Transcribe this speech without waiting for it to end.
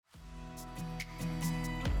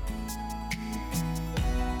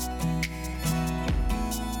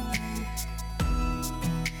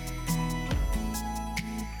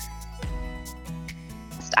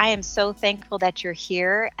I am so thankful that you're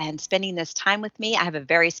here and spending this time with me. I have a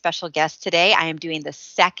very special guest today. I am doing the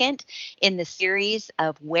second in the series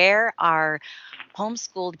of where our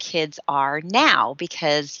homeschooled kids are now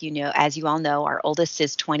because, as you all know, our oldest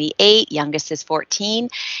is 28, youngest is 14.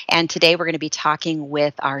 And today we're going to be talking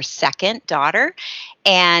with our second daughter.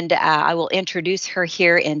 And I will introduce her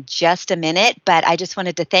here in just a minute. But I just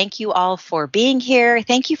wanted to thank you all for being here.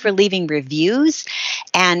 Thank you for leaving reviews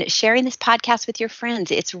and sharing this podcast with your friends.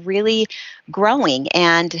 It's really growing.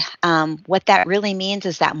 And what that really means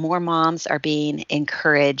is that more moms are being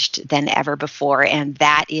encouraged than ever before. And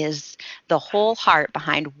that is the whole heart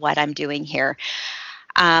behind what I'm doing here.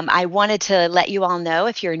 I wanted to let you all know,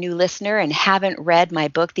 if you're a new listener and haven't read my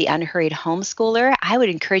book, The Unhurried Homeschooler, I would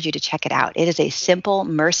encourage you to check it out. It is a simple,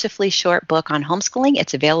 mercifully short book on homeschooling.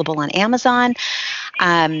 It's available on Amazon.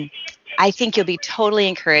 I think you'll be totally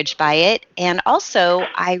encouraged by it. And also,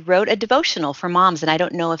 I wrote a devotional for moms, and I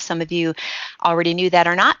don't know if some of you already knew that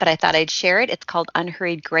or not, but I thought I'd share it. It's called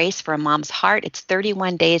Unhurried Grace for a Mom's Heart. It's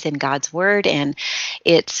 31 days in God's Word, and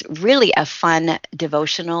it's really a fun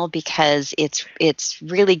devotional because it's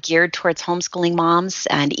really geared towards homeschooling moms,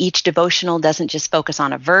 and each devotional doesn't just focus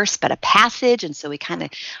on a verse, but a passage, and so we kind of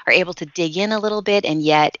are able to dig in a little bit, and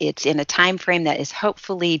yet it's in a time frame that is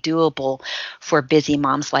hopefully doable for busy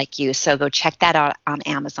moms like you. So go check that out on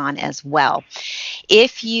Amazon as well.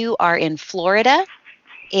 If you are in Florida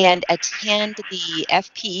and attend the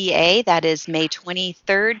FPEA, that is May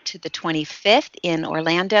 23rd to the 25th in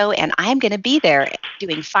Orlando, and I'm going to be there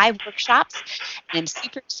doing 5 workshops. And I'm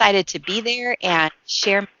super excited to be there and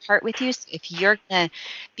share my heart with you. So if you're going to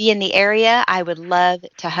be in the area, I would love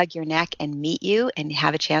to hug your neck and meet you and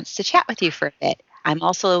have a chance to chat with you for a bit. I'm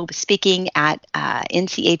also speaking at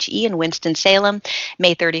NCHE in Winston-Salem,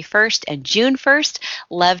 May 31st and June 1st.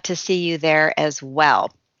 Love to see you there as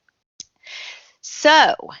well.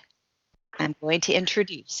 So I'm going to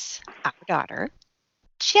introduce our daughter,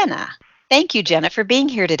 Jenna. Thank you, Jenna, for being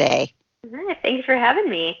here today. Thanks for having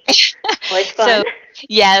me. Always fun. So,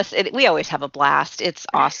 yes, we always have a blast. It's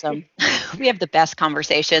awesome. We have the best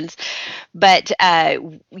conversations. But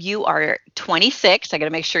you are 26. I got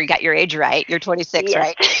to make sure you got your age right. You're 26, yes.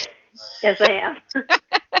 Right? Yes, I am.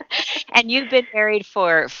 And you've been married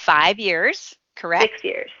for 5 years, correct? 6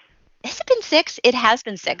 years. Has it been 6? It has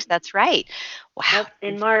been 6. That's right. Wow. Yep,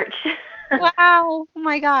 in March. Wow. Oh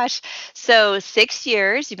my gosh. So 6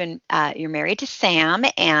 years, you're married to Sam,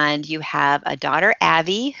 and you have a daughter,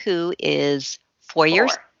 Abby, who is 4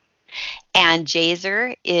 years, and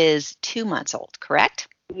Jazer is 2 months old, correct?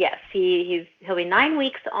 Yes, he'll be 9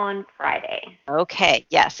 weeks on Friday. Okay,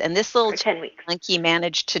 yes. And this little 10 weeks. monkey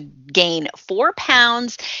managed to gain 4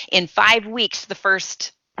 pounds in 5 weeks, the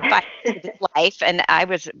first 5 years of his life, and I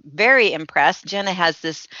was very impressed. Jenna has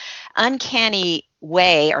this uncanny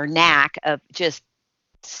way or knack of just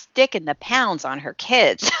sticking the pounds on her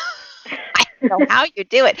kids. I don't know how you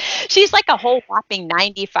do it. She's like a whole whopping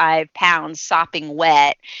 95 pounds sopping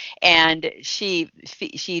wet, and she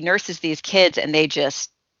nurses these kids, and they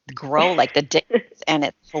just grow like the dickens, and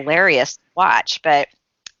it's hilarious to watch. But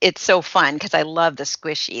it's so fun because I love the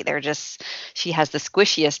squishy. She has the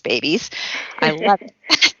squishiest babies. I love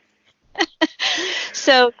it.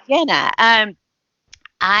 So, Jenna,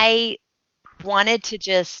 I wanted to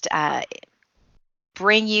just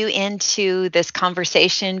bring you into this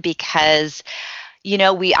conversation because,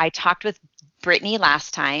 I talked with Brittany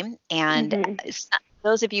last time, and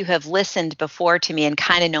those of you who have listened before to me and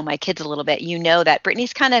kind of know my kids a little bit, you know that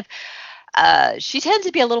Brittany's kind of, she tends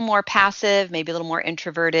to be a little more passive, maybe a little more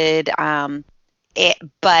introverted,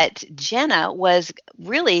 but Jenna was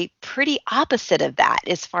really pretty opposite of that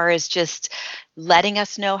as far as just letting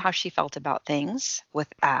us know how she felt about things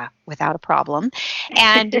without a problem.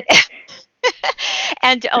 And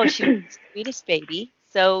and she was the sweetest baby.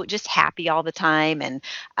 So just happy all the time. And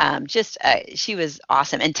she was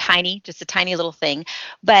awesome and tiny, just a tiny little thing.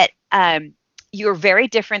 But you're very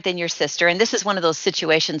different than your sister. And this is one of those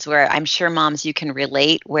situations where I'm sure moms, you can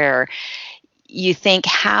relate, where you think,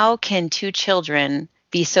 how can 2 children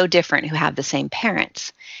be so different who have the same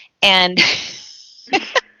parents? And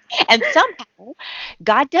and somehow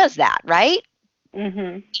God does that, right?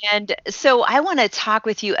 Mm-hmm. And so I want to talk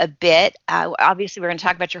with you a bit. Obviously, we're going to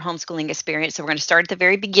talk about your homeschooling experience. So we're going to start at the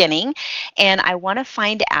very beginning. And I want to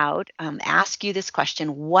find out, ask you this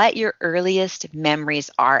question, what your earliest memories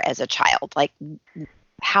are as a child. Like,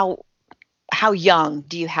 how young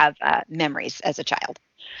do you have memories as a child?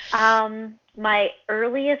 My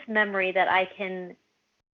earliest memory that I can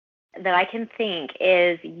think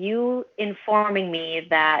is you informing me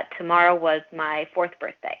that tomorrow was my 4th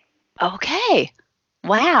birthday. Okay.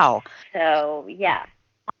 Wow. So, yeah.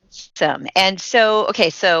 Awesome. And so, okay,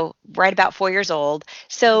 so right about 4 years old.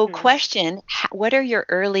 So, Hmm. question: what are your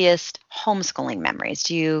earliest homeschooling memories?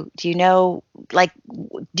 Do you know, like,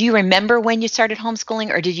 do you remember when you started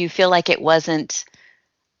homeschooling, or did you feel like it wasn't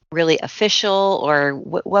really official, or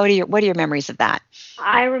what are your memories of that?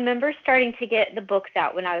 I remember starting to get the books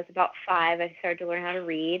out when I was about 5. I started to learn how to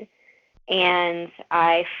read, and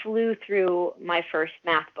I flew through my first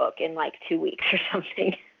math book in like 2 weeks or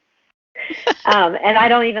something. And I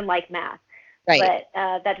don't even like math, Right.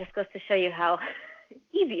 but that just goes to show you how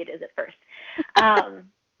easy it is at first.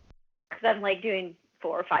 Because I'm like doing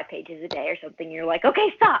 4 or 5 pages a day or something. You're like,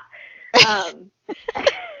 okay, stop.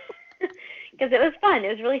 Because it was fun. It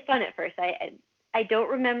was really fun at first. I don't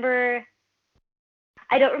remember.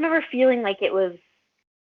 I don't remember feeling like it was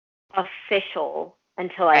official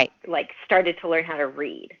until I Right. like started to learn how to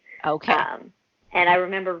read. Okay. Um, and I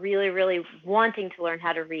remember really, really wanting to learn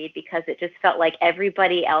how to read because it just felt like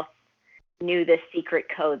everybody else knew this secret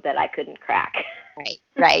code that I couldn't crack. Right,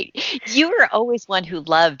 right. You were always one who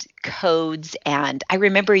loved codes, and I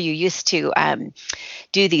remember you used to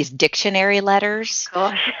do these dictionary letters.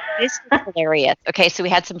 Gosh. This was hilarious. Okay, so we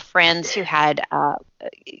had some friends who had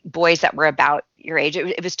boys that were about your age.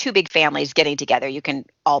 It was two big families getting together. You can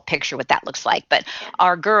all picture what that looks like. But Yeah.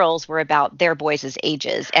 our girls were about their boys'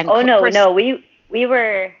 ages, and Oh of no, course, no, we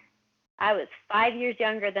were. I was 5 years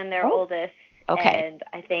younger than their oh, oldest, okay. and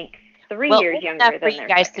I think three Well, years old enough younger for than you their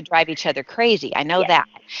guys to second. drive each other crazy. I know Yes, that.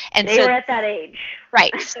 And they so, were at that age.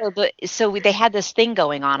 right. They had this thing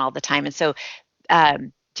going on all the time, and so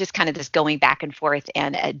just kind of this going back and forth.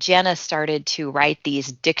 And Jenna started to write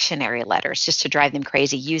these dictionary letters just to drive them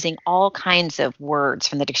crazy, using all kinds of words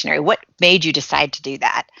from the dictionary. What made you decide to do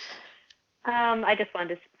that? I just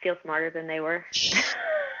wanted to feel smarter than they were.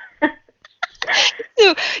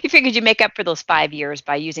 So you figured you make up for those 5 years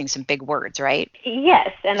by using some big words, right? Yes,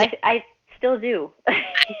 and I still do.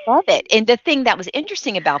 Love it. And the thing that was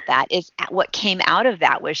interesting about that is what came out of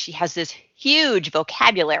that was she has this huge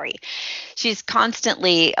vocabulary. She's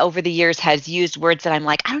constantly over the years has used words that I'm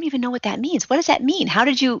like, I don't even know what that means. What does that mean? How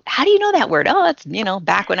do you know that word? Oh, that's,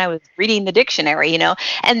 back when I was reading the dictionary.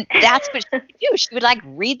 And that's what she would do. She would like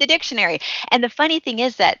read the dictionary. And the funny thing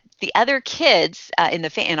is that the other kids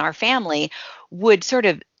in our family would sort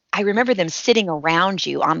of, I remember them sitting around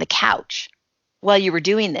you on the couch while you were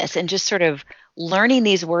doing this and just sort of learning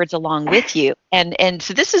these words along with you. And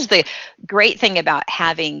so this is the great thing about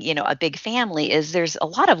having, a big family is there's a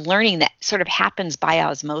lot of learning that sort of happens by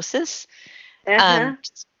osmosis. Uh-huh.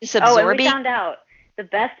 Just Oh, and we absorbing. found out the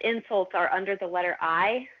best insults are under the letter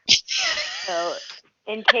I. So,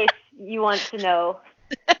 in case you want to know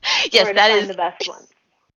Yes, where to that find is the best ones.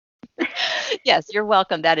 yes, you're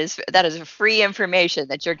welcome. That is free information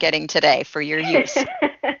that you're getting today for your use.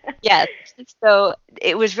 Yes. So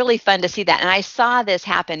it was really fun to see that. And I saw this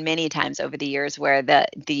happen many times over the years where the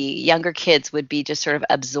younger kids would be just sort of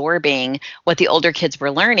absorbing what the older kids were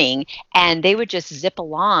learning, and they would just zip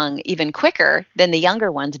along even quicker than the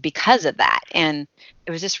younger ones because of that. And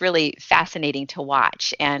it was just really fascinating to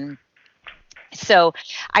watch. And so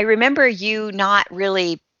I remember you not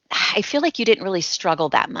really, I feel like you didn't really struggle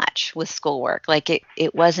that much with schoolwork. Like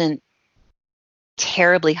it wasn't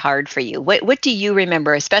terribly hard for you. What do you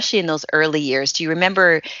remember, especially in those early years? Do you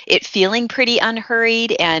remember it feeling pretty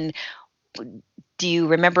unhurried? And do you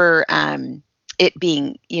remember it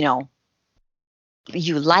being,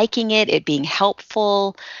 you liking it being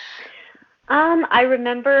helpful? I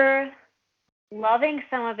remember loving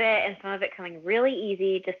some of it and some of it coming really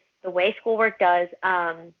easy, just the way schoolwork does.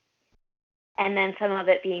 And then some of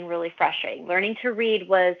it being really frustrating. Learning to read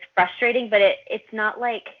was frustrating, but it's not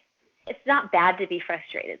bad to be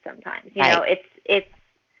frustrated sometimes. Right, It's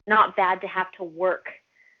not bad to have to work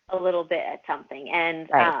a little bit at something. And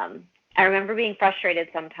right, I remember being frustrated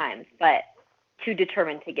sometimes, but too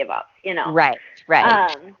determined to give up. right,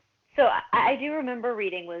 right. So I do remember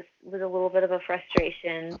reading was a little bit of a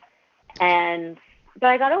frustration, and but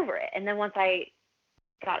I got over it. And then once I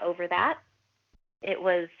got over that, it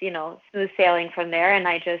was smooth sailing from there. And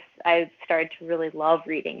I started to really love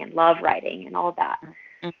reading and love writing and all of that.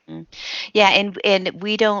 Mhm. Yeah, and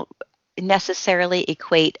we don't necessarily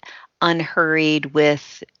equate unhurried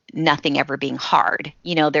with nothing ever being hard.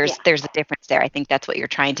 Yeah. There's a difference there. I think that's what you're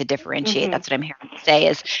trying to differentiate. Mhm. That's what I'm hearing you say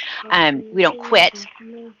is we don't quit,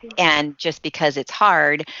 and just because it's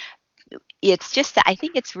hard, it's just that I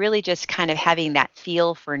think it's really just kind of having that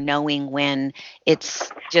feel for knowing when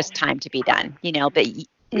it's just time to be done, but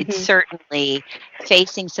it's Mhm. certainly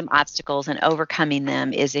facing some obstacles and overcoming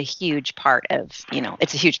them is a huge part of,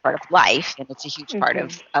 it's a huge part of life, and it's a huge part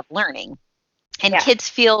Mhm. of learning. And Yeah, kids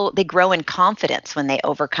feel they grow in confidence when they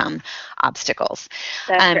overcome obstacles.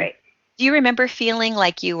 that's Um, right. do you remember feeling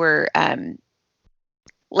like you were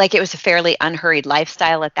like it was a fairly unhurried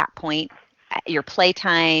lifestyle at that point? Your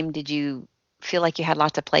playtime, did you feel like you had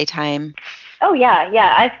lots of playtime? Oh yeah,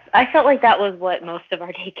 yeah. I felt like that was what most of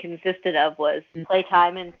our day consisted of, was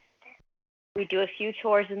playtime, and we do a few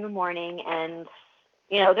chores in the morning, and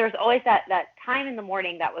there's always that time in the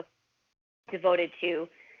morning that was devoted to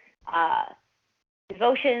uh,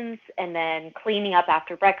 devotions, and then cleaning up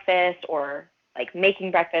after breakfast, or like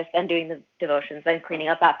making breakfast, then doing the devotions, then cleaning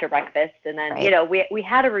up after breakfast, and then Right. we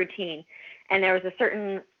had a routine, and there was a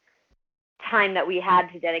certain time that we had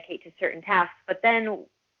to dedicate to certain tasks, but then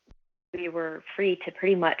we were free to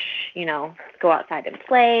pretty much, go outside and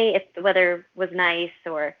play if the weather was nice,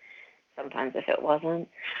 or sometimes if it wasn't.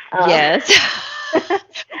 Um, Yes.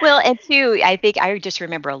 Well, and two, I think I just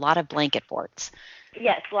remember a lot of blanket forts.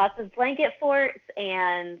 yes, lots of blanket forts,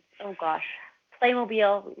 and oh gosh,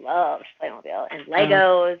 Playmobil, loved Playmobil, and Oh,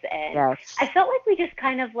 Legos, and I yes. felt like we just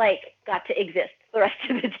kind of like got to exist the rest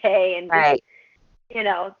of the day, and just, Right. you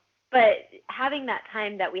know, but having that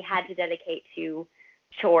time that we had to dedicate to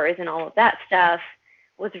chores and all of that stuff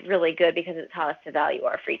was really good, because it taught us to value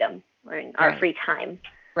our freedom and our Right. free time.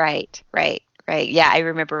 Right, right, right. Yeah, I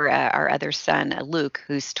remember our other son, Luke,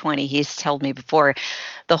 who's 20. He's told me before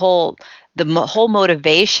the whole whole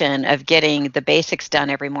motivation of getting the basics done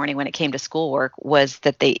every morning when it came to schoolwork was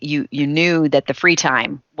that you knew that the free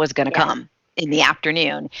time was going to Yeah. come in the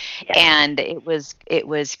afternoon, Yes. and it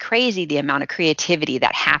was crazy the amount of creativity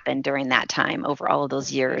that happened during that time over all of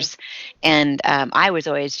those Mm-hmm. years, and I was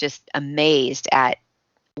always just amazed at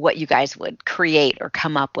what you guys would create or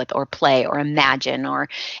come up with or play or imagine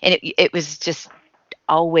and it was just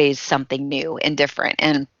always something new and different,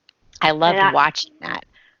 and I And loved watching that.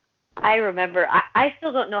 I remember, I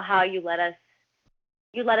still don't know how you let us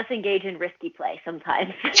engage in risky play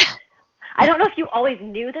sometimes. I don't know if you always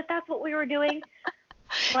knew that that's what we were doing,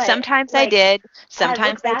 but Sometimes I like, did, I sometimes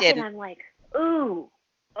look I back and didn't. I'm like, ooh,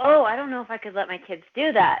 oh, I don't know if I could let my kids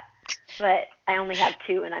do that. But I only have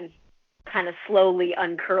two, and I'm kind of slowly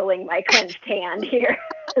uncurling my clenched hand here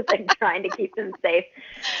as I'm trying to keep them safe.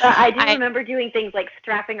 But I do I remember doing things like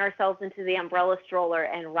strapping ourselves into the umbrella stroller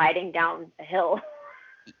and riding down a hill.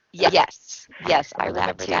 Yes, yes, I remember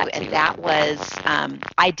that too, and that was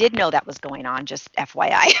I did know that was going on, just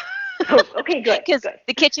FYI. Oh, okay, good, Because good.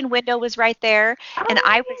 the kitchen window was right there, and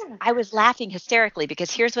I was Oh yeah. I was laughing hysterically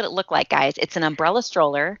because here's what it looked like, guys. It's an umbrella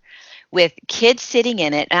stroller with kids sitting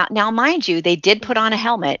in it. Now, mind you, they did put on a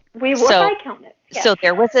helmet, We were so bike helmets, yes. so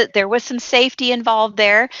there was some safety involved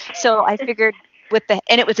there. So I figured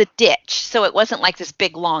and it was a ditch, so it wasn't like this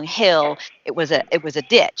big long hill. It was a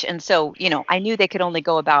ditch, and so I knew they could only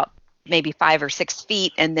go about maybe 5 or 6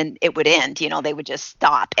 feet, and then it would end. They would just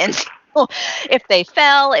stop, and so if they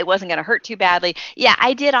fell, it wasn't going to hurt too badly. Yeah,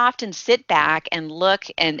 I did often sit back and look,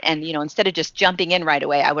 and instead of just jumping in right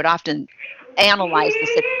away, I would often analyze the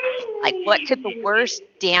situation, like what could the worst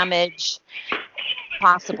damage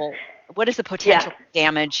possible, what is the Yeah. potential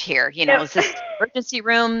damage here? Yep. Is this emergency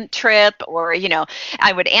room trip, or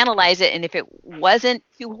I would analyze it, and if it wasn't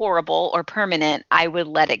too horrible or permanent, I would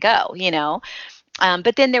let it go.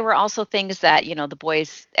 But then there were also things that the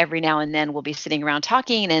boys every now and then will be sitting around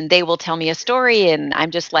talking, and they will tell me a story, and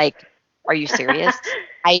I'm just like, are you serious?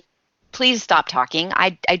 I Please stop talking.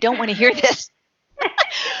 I don't want to hear this.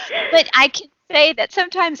 But I can say that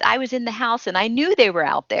sometimes I was in the house and I knew they were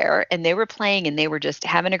out there and they were playing and they were just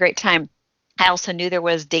having a great time. I also knew there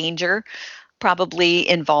was danger probably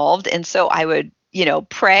involved. And so I would,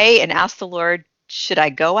 pray and ask the Lord, should I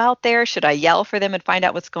go out there? Should I yell for them and find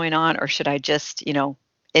out what's going on? Or should I just,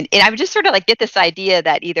 and I would just sort of like get this idea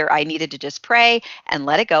that either I needed to just pray and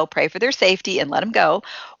let it go, pray for their safety and let them go,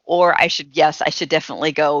 or yes, I should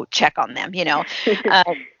definitely go check on them.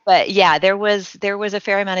 But yeah, there was a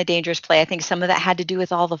fair amount of dangerous play. I think some of that had to do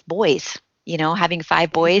with all the boys. Having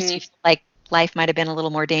 5 boys, you Mhm. feel like life might have been a little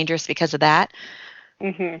more dangerous because of that.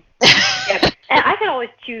 Mhm. Yep. And I could always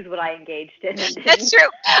choose what I engaged in and That's didn't. true.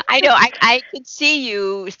 I know. I could see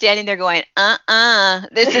you standing there going,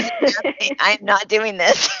 this isn't happening. I'm not doing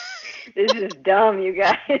this. This is dumb, you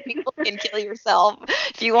guys. You can kill yourself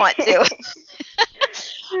if you want to.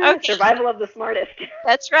 Okay, Survival of the smartest.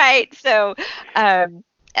 that's right. So, um,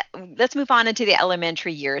 let's move on into the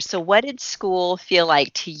elementary years. So, what did school feel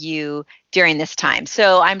like to you during this time?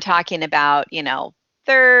 So, I'm talking about,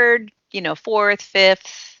 third, fourth,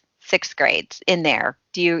 fifth, sixth grades in there.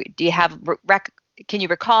 Do you have can you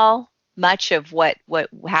recall much of what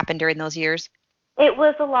happened during those years? It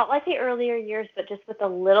was a lot like the earlier years, but just with a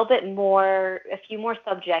little bit more, a few more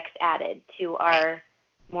subjects added to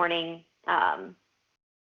morning,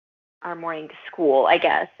 our morning school, I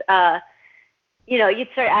guess. You'd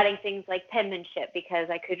start adding things like penmanship because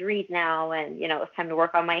I could read now, and it was time to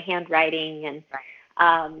work on my handwriting and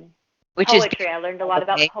Right. Which is poetry. I learned a all the lot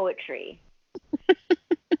about way. poetry.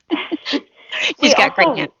 She's We got great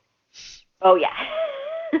hands. also, oh yeah.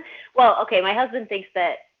 Well, okay, my husband thinks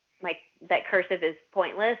that that cursive is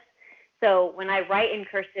pointless. So when I write in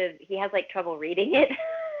cursive, he has like trouble reading it.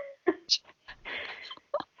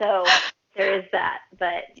 So there is that.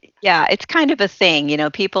 But Yeah, it's kind of a thing.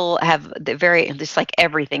 People have the very, just like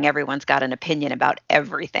everything, everyone's got an opinion about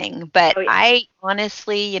everything. But oh yeah. I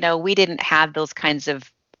honestly, we didn't have those kinds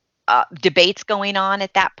of debates going on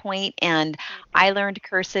at that point, and I learned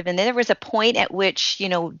cursive. And then there was a point at which,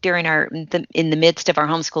 during in the midst of our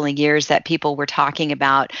homeschooling years, that people were talking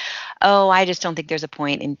about, oh, I just don't think there's a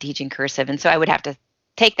point in teaching cursive. And so I would have to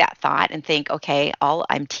take that thought and think, okay,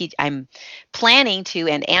 I'm planning to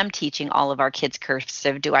and am teaching all of our kids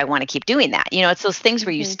cursive. Do I want to keep doing that? It's those things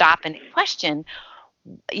where you Mm-hmm. stop and question,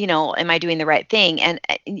 am I doing the right thing? And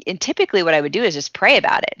typically what I would do is just pray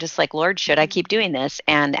about it. Just like, Lord, should I keep doing this?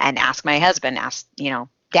 And ask my husband,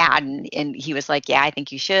 dad. And he was like, yeah, I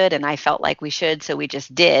think you should. And I felt like we should. So we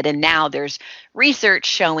just did. And now there's research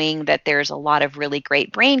showing that there's a lot of really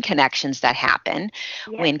great brain connections that happen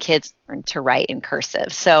Yes. when kids learn to write in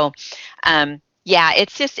cursive. So, yeah,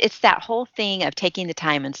 it's that whole thing of taking the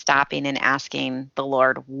time and stopping and asking the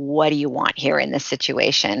Lord, what do you want here in this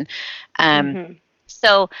situation? Um, Mm-hmm.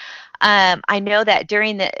 so I know that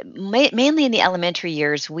during mainly in the elementary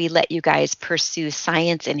years, we let you guys pursue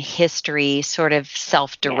science and history sort of Yes.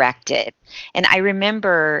 self-directed. And I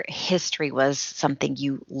remember history was something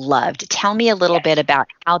you loved. Tell me a little Yes. bit about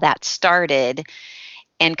how that started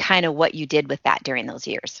and kind of what you did with that during those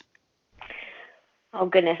years. Oh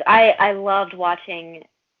goodness, I loved watching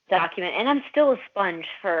document, and I'm still a sponge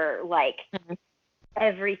for like Mhm.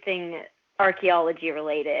 everything archaeology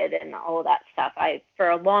related and all of that stuff. I For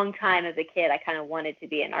a long time as a kid, I kind of wanted to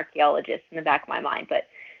be an archaeologist in the back of my mind, but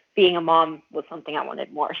being a mom was something I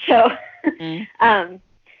wanted more. So, Mhm. um,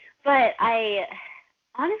 but I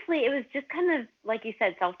honestly, it was just kind of like you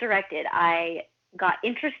said, self-directed. I got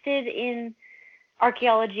interested in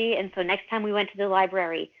archaeology, and so next time we went to the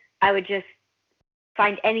library, I would just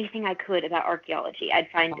find anything I could about archaeology. I'd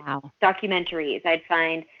find Wow. documentaries, I'd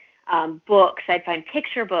find books, I'd find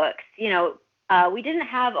picture books. We didn't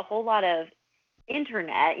have a whole lot of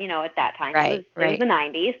internet, at that time. Right, It was right. the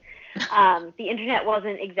 90s. The internet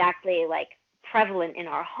wasn't exactly like prevalent in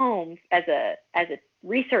our homes as a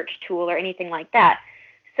research tool or anything like that.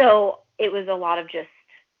 So it was a lot of just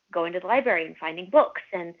going to the library and finding books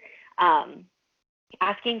and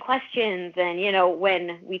asking questions. And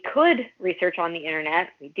when we could research on the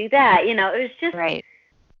internet, we do that. It was just Right.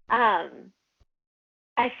 um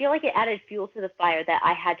I feel like it added fuel to the fire that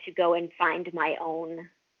I had to go and find my own,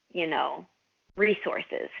 you know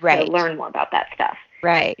resources to Right. learn more about that stuff.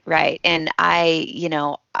 Right, right. And I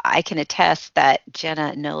can attest that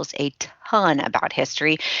Jenna knows a ton about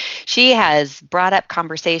history. She has brought up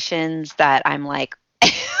conversations that I'm like,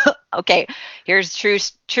 okay, here's true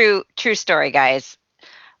story, guys.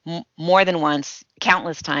 More than once,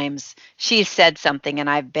 countless times, she's said something and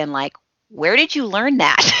I've been like, where did you learn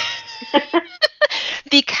that?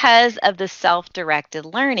 Because of the self-directed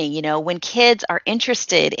learning. When kids are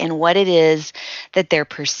interested in what it is that they're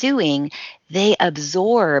pursuing, they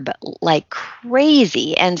absorb like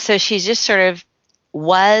crazy. And so she's just sort of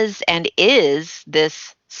was and is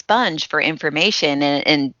this sponge for information,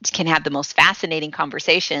 and can have the most fascinating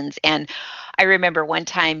conversations. And I remember one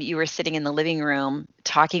time you were sitting in the living room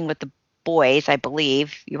talking with the boys, I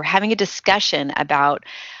believe. You were having a discussion about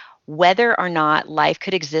whether or not life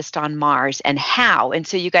could exist on Mars and how. And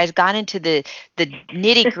so you guys got into the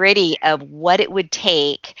nitty gritty of what it would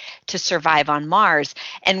take to survive on Mars.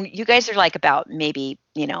 And you guys are like about maybe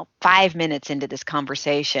 5 minutes into this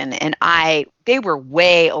conversation, and they were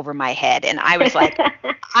way over my head, and I was like,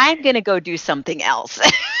 I'm gonna go do something else.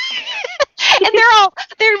 And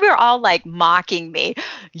they were all like mocking me.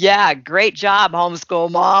 Yeah, great job,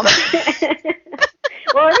 homeschool mom.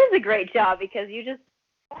 Well, it is a great job because you just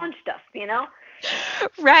launch stuff.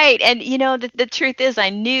 Right. And the truth is,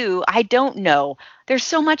 I don't know. There's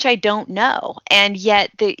so much I don't know. And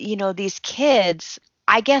yet these kids,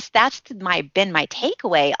 I guess that's been my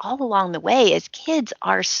takeaway all along the way, is kids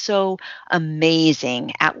are so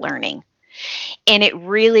amazing at learning. And it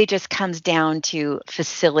really just comes down to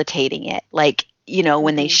facilitating it. Like,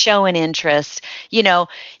 when they Mhm. show an interest, you know,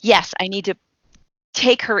 yes, I need to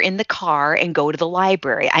take her in the car and go to the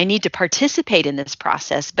library. I need to participate in this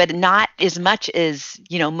process, but not as much as,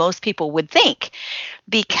 most people would think,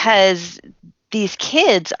 because these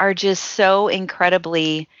kids are just so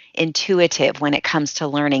incredibly intuitive when it comes to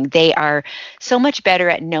learning. They are so much better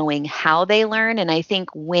at knowing how they learn. And I think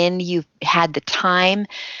when you've had the time,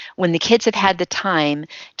 when the kids have had the time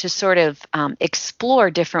to sort of explore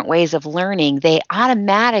different ways of learning, they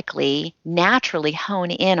automatically, naturally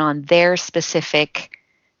hone in on their specific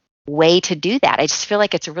way to do that. I just feel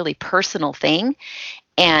like it's a really personal thing.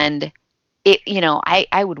 And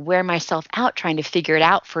I would wear myself out trying to figure it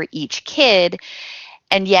out for each kid.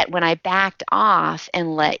 And yet when I backed off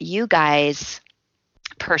and let you guys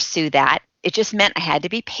pursue that, it just meant I had to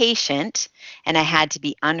be patient and I had to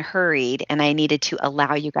be unhurried, and I needed to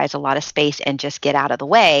allow you guys a lot of space and just get out of the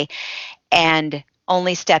way and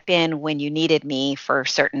only step in when you needed me for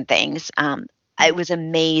certain things. It was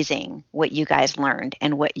amazing what you guys learned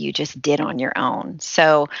and what you just did on your own.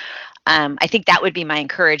 So I think that would be my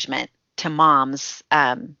encouragement to moms,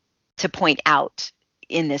 to point out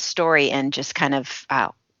in this story, and just kind of,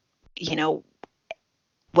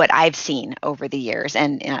 what I've seen over the years.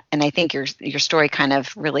 And I think your story kind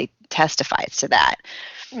of really testifies to that.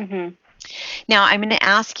 Mm-hmm. Now, I'm going to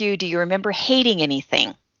ask you, do you remember hating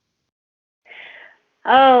anything?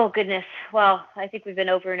 Oh, goodness. Well, I think we've been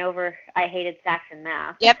over and over. I hated Saxon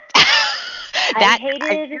math. Yep.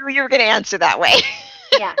 I knew you were going to answer that way.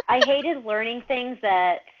 Yeah, I hated learning things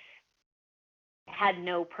that had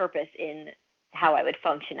no purpose in how I would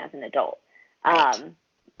function as an adult. Right.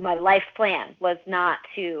 My life plan was not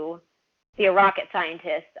to be a rocket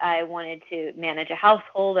scientist. I wanted to manage a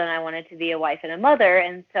household, and I wanted to be a wife and a mother.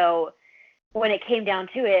 And so when it came down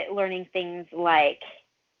to it, learning things like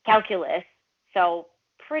calculus, so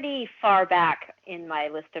pretty far back in my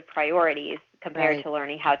list of priorities compared Right. to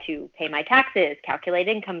learning how to pay my taxes, calculate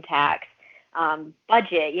income tax,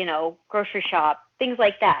 budget, grocery shop, things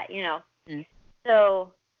like that. Mm.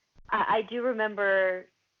 So I do remember,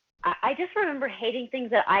 I just remember hating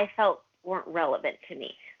things that I felt weren't relevant to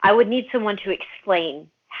me. I would need someone to explain,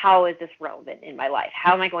 how is this relevant in my life?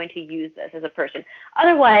 How am I going to use this as a person?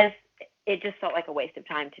 Otherwise, it just felt like a waste of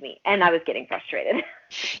time to me, and I was getting frustrated.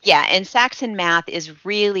 Yeah, and Saxon Math is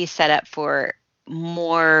really set up for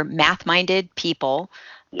more math-minded people.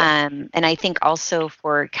 Yes. And I think also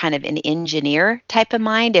for kind of an engineer type of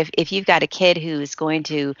mind. If you've got a kid who's going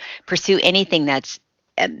to pursue anything that's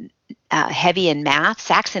um, heavy in math,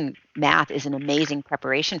 Saxon Math is an amazing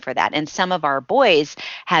preparation for that. And some of our boys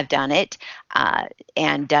have done it,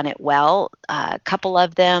 and done it well. A couple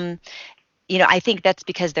of them, I think that's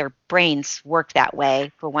because their brains work that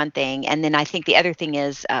way, for one thing. And then I think the other thing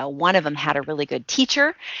is, one of them had a really good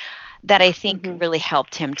teacher that I think Mm-hmm. really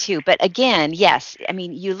helped him too. But again, yes, I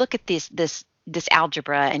mean, you look at this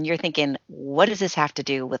algebra and you're thinking, what does this have to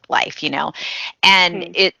do with life? And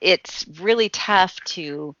Mm-hmm. it's really tough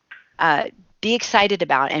to be excited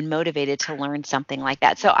about and motivated to learn something like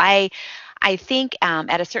that. So I think,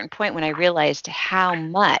 at a certain point when I realized how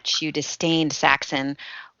much you disdained Saxon,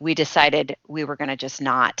 we decided we were going to just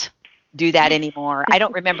not do that anymore. I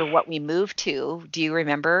don't remember what we moved to. Do you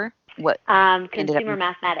remember what we ended up? Consumer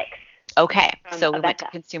mathematics Okay, from so we went to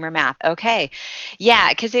Abeka. consumer math. Okay, yeah,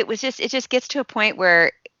 because it just gets to a point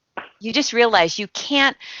where you just realize you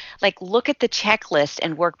can't, like, look at the checklist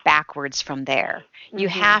and work backwards from there. You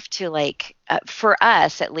Mm-hmm. have to, like, for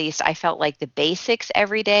us at least, I felt like the basics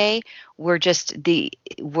every day were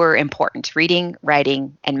important: reading,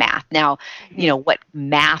 writing, and math. Now, Mm-hmm. what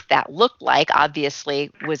math that looked like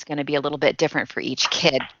obviously was going to be a little bit different for each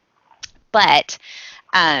kid, but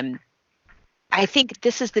um, I think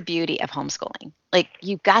this is the beauty of homeschooling. Like,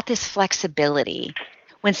 you've got this flexibility.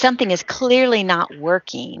 When something is clearly not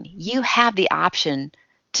working, you have the option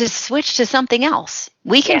to switch to something else.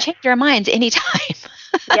 We can Yes. change our minds anytime.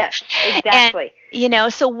 Yes. And Exactly.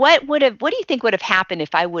 so what do you think would have happened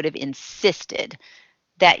if I would have insisted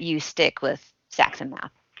that you stick with Saxon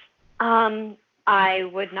Math? I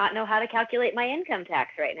would not know how to calculate my income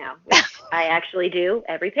tax right now, which I actually do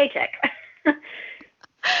every paycheck.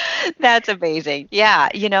 That's amazing. Yeah,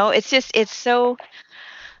 it's just it's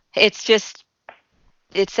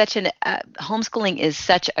such an homeschooling is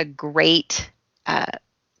such a great uh,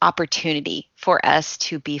 opportunity for us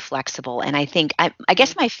to be flexible. And I think, I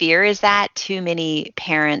guess my fear is that too many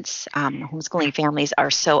parents, homeschooling families,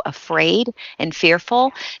 are so afraid and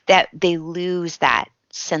fearful that they lose that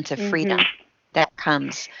sense of freedom Mm-hmm. that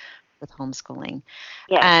comes with homeschooling.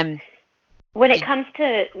 Yes. Um, When it comes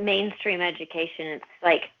to mainstream education, it's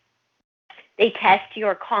like they test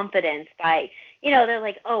your confidence by, they're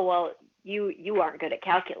like, oh, well, you aren't good at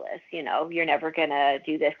calculus, you're never going to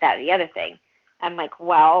do this, that, or the other thing. I'm like,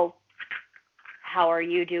 well, how are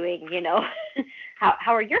you doing,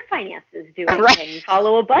 how are your finances doing? Right. Can you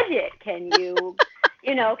follow a budget? Can you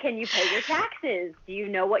pay your taxes? Do you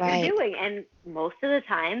know what you're Right. doing? And most of the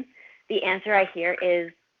time, the answer I hear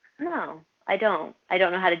is, no, I don't. I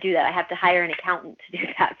don't know how to do that. I have to hire an accountant to do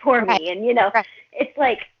that for Right. me. And, Right. it's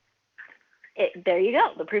like, there you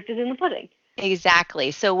go. The proof is in the pudding.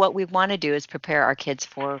 Exactly. So what we want to do is prepare our kids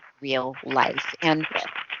for real life. And Yes.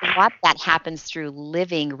 a lot of that happens through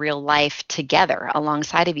living real life together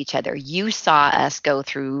alongside of each other. You saw us go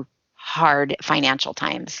through hard financial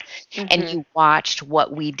times, and Mhm. you watched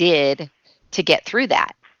what we did to get through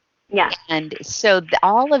that. Yeah. And so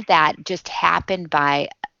all of that just happened by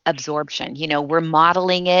absorption. We're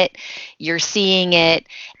modeling it, you're seeing it,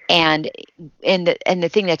 and the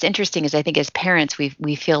thing that's interesting is I think as parents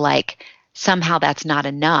we feel like somehow that's not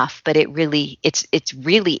enough, but it's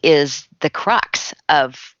really is the crux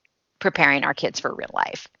of preparing our kids for real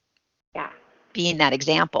life, Yeah. being that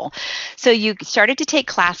example. So you started to take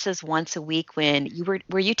classes once a week when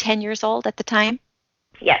were you 10 years old at the time?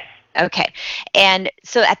 Yes. Okay. And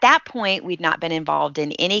so at that point, we'd not been involved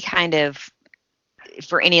in any kind of,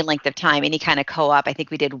 for any length of time, any kind of co-op. I think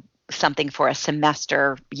we did something for a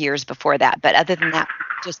semester years before that. But other than that,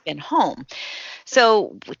 we've just been home.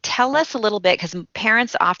 So tell us a little bit, because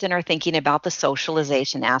parents often are thinking about the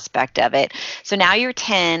socialization aspect of it. So now you're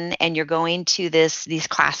 10 and you're going to these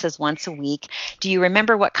classes once a week. Do you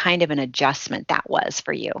remember what kind of an adjustment that was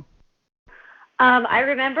for you? I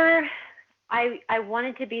remember I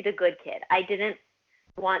wanted to be the good kid. I didn't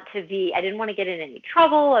want to get in any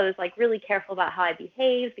trouble. I was like really careful about how I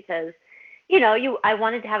behaved because, I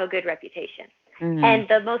wanted to have a good reputation. Mm-hmm. And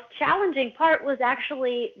the most challenging part was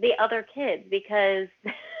actually the other kids because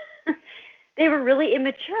they were really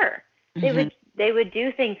immature. They Mm-hmm. would they would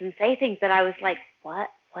do things and say things that I was like, what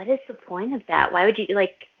is the point of that? Why would you,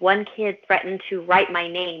 like, one kid threatened to write my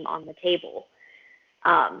name on the table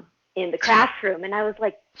in the classroom, and I was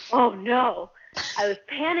like, oh no. I was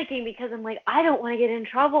panicking because I'm like, I don't want to get in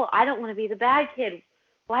trouble. I don't want to be the bad kid.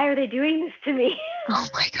 Why are they doing this to me? Oh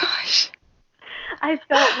my gosh. I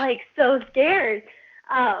felt like so scared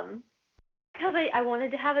because I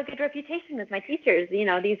wanted to have a good reputation with my teachers.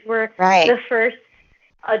 These were Right. the first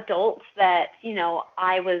adults that,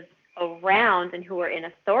 I was around and who were in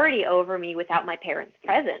authority over me without my parents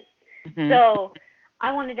present. Mm-hmm. So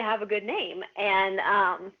I wanted to have a good name. And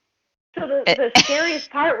so the scariest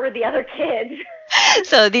part were the other kids.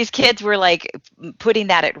 So these kids were like putting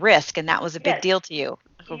that at risk, and that was a big Yes, deal to you.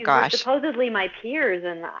 Oh these were gosh. supposedly my peers,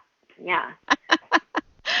 and yeah,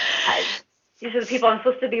 I, these are the people I'm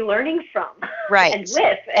supposed to be learning from and Right.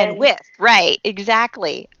 with. And And with, right,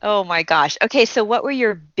 exactly. Oh my gosh. Okay, so what were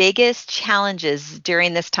your biggest challenges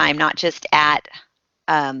during this time, not just at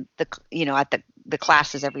at the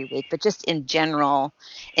classes every week, but just in general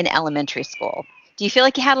in elementary school? Do you feel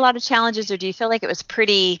like you had a lot of challenges, or do you feel like it was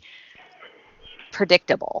pretty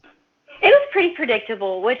predictable? it was pretty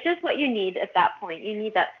predictable, which is what you need at that point. You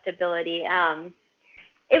need that stability.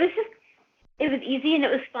 It was just it was easy and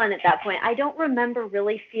it was fun at that point. I don't remember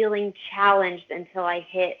really feeling challenged until I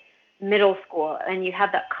hit middle school, and you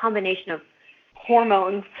have that combination of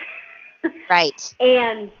hormones Right.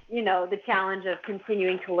 and the challenge of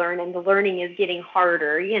continuing to learn, and the learning is getting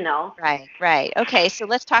harder. Right, right. Okay, so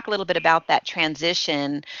let's talk a little bit about that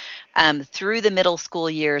transition through the middle school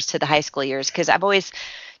years to the high school years, because I've always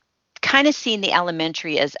kind of seen the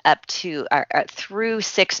elementary as up to through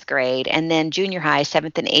sixth grade, and then junior high,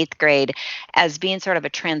 seventh and eighth grade, as being sort of a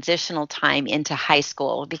transitional time into high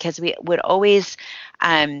school, because we would always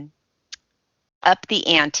um, up the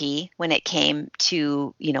ante when it came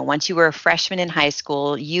to, once you were a freshman in high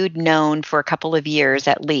school, you'd known for a couple of years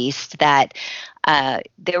at least that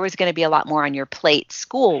there was going to be a lot more on your plate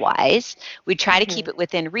school wise. We'd try to keep Mhm. it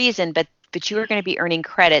within reason, but you were going to be earning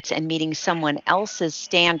credits and meeting someone else's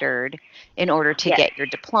standard in order to Yes. get your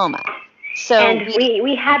diploma. So And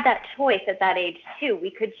we had that choice at that age too. We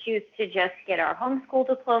could choose to just get our homeschool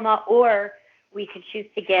diploma, or we could choose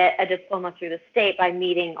to get a diploma through the state by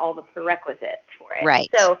meeting all the prerequisites for it. right,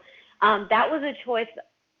 So that was a choice.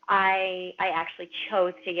 I actually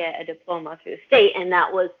chose to get a diploma through the state, and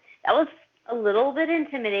that was a little bit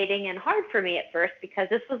intimidating and hard for me at first because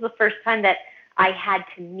this was the first time that I had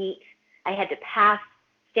to pass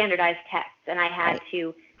standardized tests, and I had right,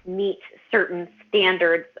 to meet certain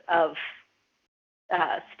standards of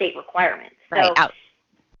state requirements. right, So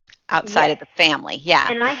outside yes, of the family. Yeah.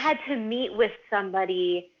 and I had to meet with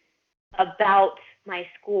somebody about my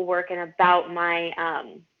schoolwork and about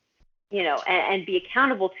and be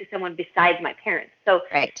accountable to someone besides my parents. So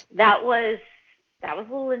Right. that was a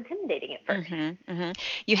little intimidating at first.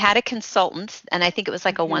 You had a consultant, and I think it was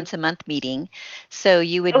like a Mm-hmm. once a month meeting. So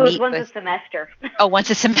you would It was meet once a with, semester. oh, once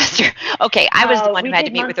a semester. Okay, I was the one who We had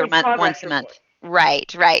to did meet with her monthly progress once a month. reports.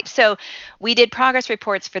 Right, right. So we did progress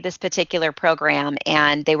reports for this particular program,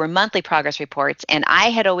 and they were monthly progress reports. And I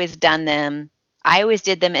had always done them. I always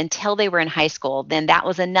did them until they were in high school. Then that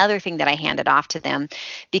was another thing that I handed off to them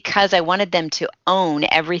because I wanted them to own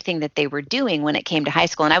everything that they were doing when it came to high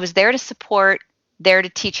school. And I was there to support, there to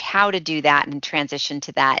teach how to do that and transition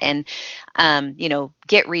to that, and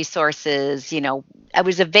get resources. I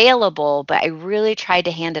was available, but I really tried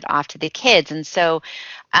to hand it off to the kids. And so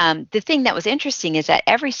the thing that was interesting is that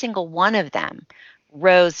every single one of them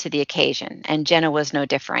rose to the occasion, and Jenna was no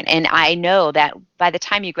different. And I know that by the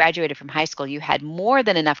time you graduated from high school, you had more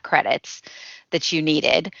than enough credits that you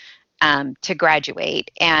needed to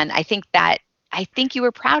graduate. And I think you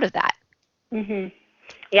were proud of that. Hmm.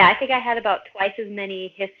 Yeah, I think I had about twice as many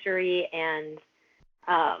history and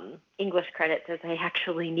English credits as I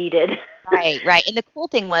actually needed. Right, right. And the cool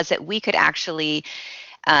thing was that we could actually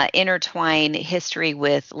intertwine history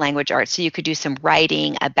with language arts. So you could do some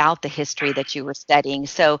writing about the history that you were studying.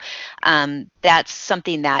 So that's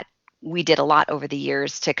something that we did a lot over the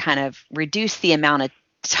years to kind of reduce the amount of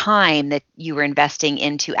time that you were investing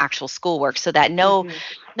into actual schoolwork, so that Hmm.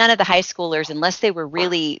 none of the high schoolers, unless they were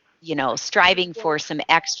really striving for some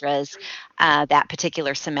extras that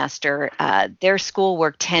particular semester, their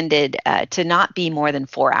schoolwork tended to not be more than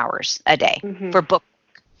 4 hours a day Hmm. for book.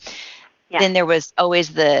 Yeah. Then there was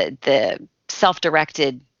always the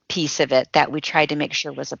self-directed piece of it that we tried to make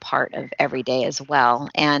sure was a part of every day as well.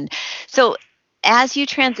 And so as you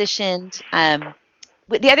transitioned,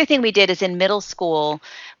 the other thing we did is in middle school,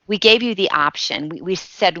 we gave you the option. We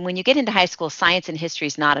said when you get into high school, science and history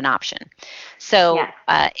is not an option. So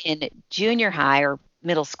Yes. in junior high or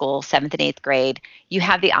middle school, seventh and eighth grade, you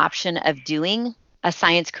have the option of doing a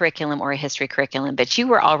science curriculum or a history curriculum, but you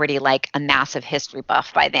were already like a massive history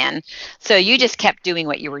buff by then. So you just kept doing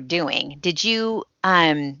what you were doing. Did you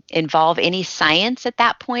involve any science at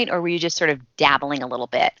that point, or were you just sort of dabbling a little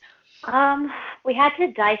bit? Um, we had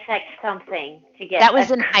to dissect something to get That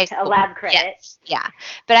was in high a school. lab credit. Yes. Yeah.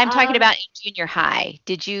 But I'm talking Um, about in junior high.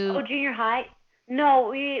 Did you? Junior high? No,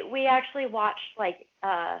 we actually watched like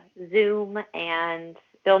Zoom and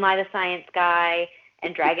Bill Nye the Science Guy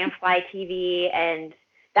and Dragonfly TV, and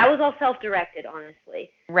that was all self-directed, honestly.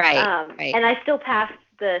 Right. Right. And I still passed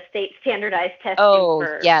the state standardized testing Oh,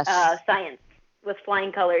 for yes. science with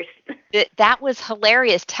flying colors. That was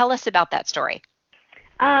hilarious. Tell us about that story.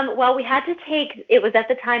 Well, we had to take, it was at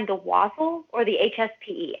the time the WASL or the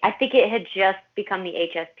HSPE. I think it had just become the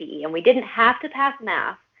HSPE, and we didn't have to pass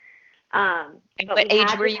math, And but what we age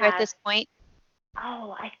had were to you at pass, this point?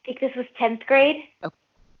 oh, I think this was 10th grade, Okay.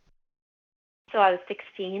 so I was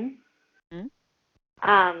 16. Mhm.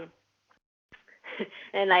 Um,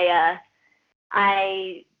 and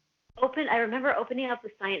I remember opening up the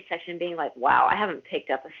science section being like, wow, I haven't picked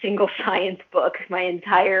up a single science book my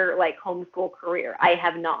entire like homeschool career. I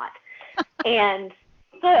have not. And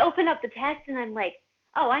so I open up the test and I'm like,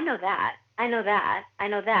 oh, I know that. I know that. I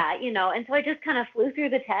know that, And so I just kind of flew through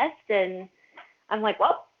the test and I'm like,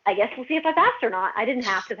 well, I guess we'll see if I passed or not. I didn't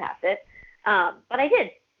have to pass it. But I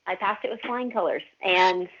did. I passed it with flying colors.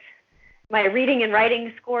 And my reading and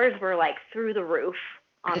writing scores were like through the roof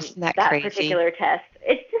on Isn't that that crazy? particular test.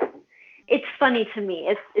 It's funny to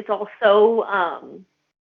me. It's all so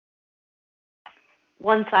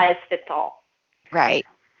one size fits all Right.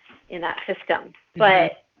 in that system. Hmm.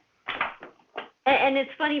 But and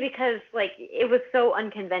it's funny because like it was so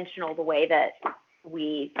unconventional the way that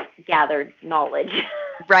we gathered knowledge.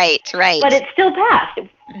 Right. But Right. it still passed.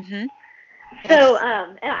 Hmm. So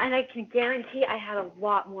Yes. and I can guarantee I had a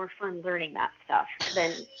lot more fun learning that stuff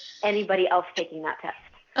than anybody else taking that test.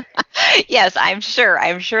 Yes, I'm sure.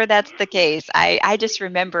 I'm sure that's the case. I just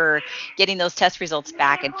remember getting those test results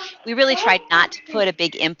back, and we really tried not to put a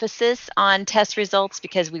big emphasis on test results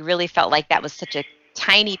because we really felt like that was such a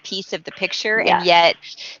tiny piece of the picture. And Yes. yet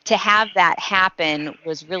to have that happen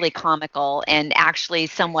was really comical and actually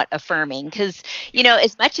somewhat affirming because,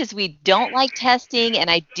 as much as we don't like testing, and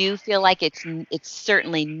I do feel like it's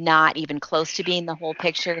certainly not even close to being the whole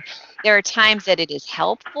picture, there are times that it is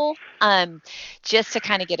helpful. Just to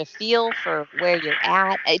kind of get a feel for where you're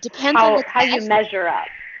at. It depends on the How you test. measure up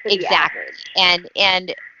to the Exactly. average.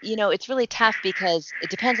 And it's really tough because it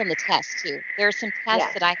depends on the test too. There are some tests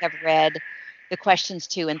Yes. that I have read the questions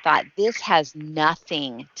to and thought this has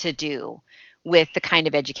nothing to do with the kind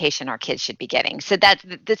of education our kids should be getting. So that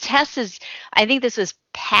the test is, I think this was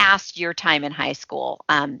past your time in high school.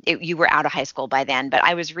 You were out of high school by then, but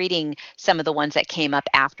I was reading some of the ones that came up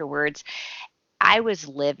afterwards. I was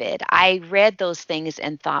livid. I read those things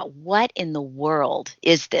and thought, what in the world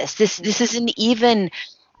is this? This isn't even,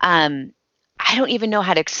 um, I don't even know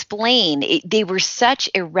how to explain. They were such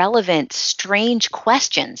irrelevant, strange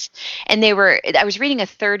questions. And I was reading a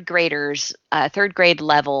third grade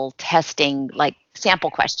level testing, like sample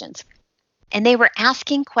questions. And they were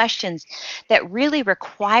asking questions that really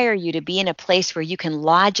require you to be in a place where you can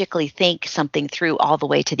logically think something through all the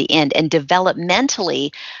way to the end. And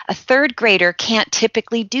developmentally, a third grader can't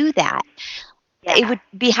typically do that. It Yeah. would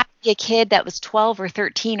have to be a kid that was 12 or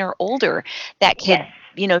 13 or older that could,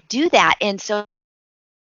 Yes. do that. And so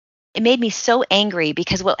it made me so angry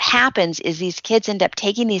because what happens is these kids end up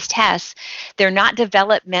taking these tests. They're not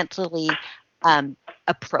developmentally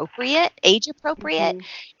age appropriate. Mhm.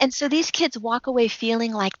 And so these kids walk away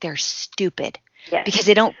feeling like they're stupid Yes. because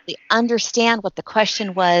they don't really understand what the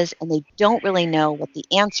question was and they don't really know what the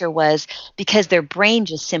answer was because their brain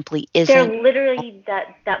just simply They're isn't. literally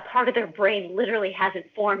that part of their brain literally hasn't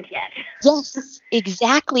formed yet. Yes,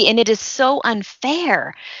 exactly. And it is so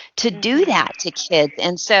unfair to do Mhm. that to kids.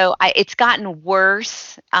 And so it's gotten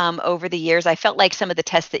worse over the years. I felt like some of the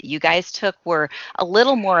tests that you guys took were a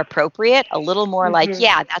little more appropriate, a little more like, Mhm.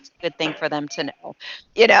 yeah, that's a good thing for them to know,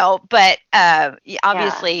 but Yeah.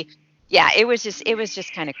 obviously, yeah, it was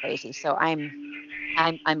just kind of crazy. So I'm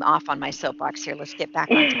off on my soapbox here. Let's get back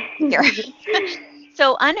on topic here.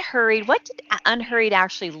 So unhurried, what did unhurried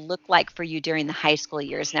actually look like for you during the high school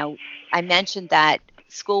years? Now, I mentioned that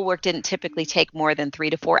schoolwork didn't typically take more than 3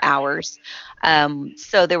 to 4 hours.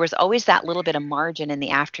 So there was always that little bit of margin in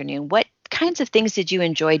the afternoon. What kinds of things did you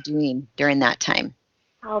enjoy doing during that time?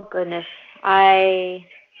 Oh goodness. I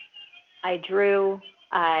drew.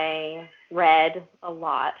 I read a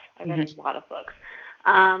lot. I read Hmm. a lot of books.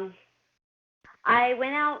 Um, I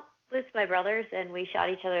went out with my brothers and we shot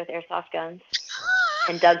each other with airsoft guns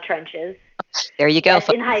and dug trenches. There you go, Yes,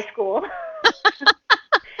 in folks. high school.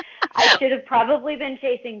 I should have probably been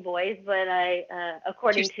chasing boys, but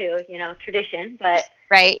according to tradition, but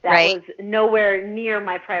Right, that right, was nowhere near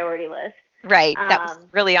my priority list. right. That was Um,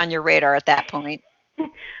 really on your radar at that point.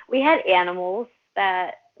 we had animals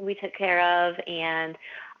that we took care of, and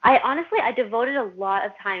I devoted a lot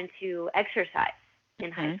of time to exercise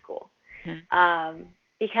in high Hmm. school Hmm.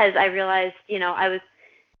 because I realized, I was,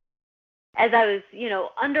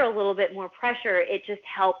 under a little bit more pressure, it just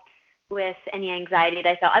helped with any anxiety that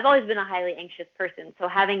I felt. I've always been a highly anxious person, so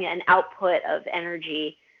having an output of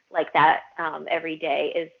energy like that every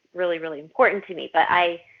day is really, really important to me. But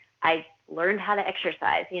I learned how to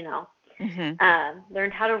exercise, Hmm.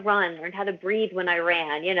 learned how to run, learned how to breathe when I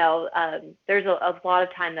ran. There's a lot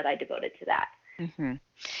of time that I devoted to that. Hmm.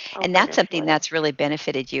 Oh And that's goodness, something that's really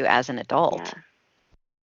benefited you as an yeah, adult.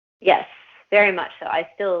 yes, very much so. I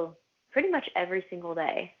still pretty much every single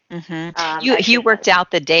day Hmm. You exercise worked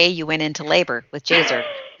out the day you went into labor with Jazer.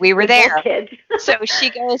 We were with both there. kids. So she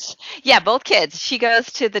goes, yeah, both kids. She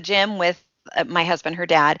goes to the gym with my husband, her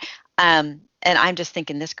dad. And I'm just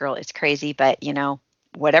thinking, this girl is crazy, but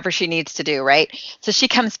whatever she needs to do, right? So she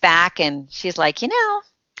comes back and she's like,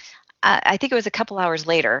 I think it was a couple hours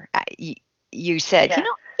later, you said, Yeah.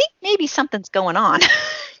 I think maybe something's going on.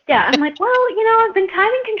 Yeah, I'm like, well, I've been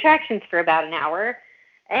timing contractions for about an hour,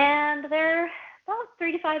 and they're about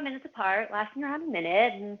 3 to 5 minutes apart, lasting around a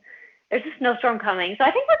minute, and there's a snowstorm coming, so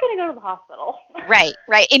I think we're going to go to the hospital. Right,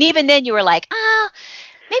 right. And even then you were like,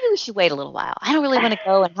 maybe we should wait a little while. I don't really want to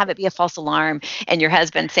go and have it be a false alarm. And your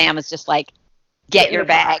husband, Sam, was just like, Get get in your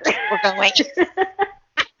the car. bags. We're going.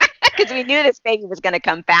 Because we knew this baby was going to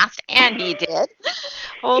come fast, and he did.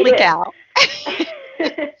 He Holy did. cow.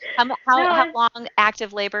 how, how No, long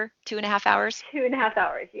active labor? 2.5 hours? 2.5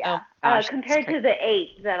 hours, Oh, yeah. gosh. That's Compared crazy. to the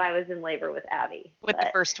 8 that I was in labor with Abby. With the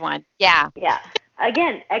But first one. Yeah. yeah,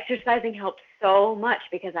 again, exercising helped so much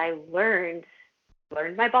because I learned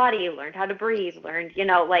my body, learned how to breathe, learned,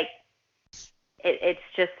 it's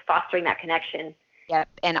just fostering that connection. Yep.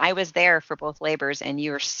 And I was there for both labors, and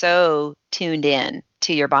you're so tuned in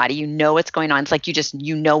to your body. You know what's going on. It's like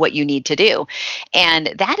you know what you need to do. And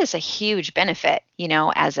that is a huge benefit,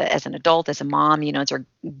 as an adult, as a mom, as we're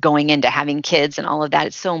going into having kids and all of that.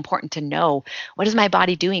 It's so important to know, what is my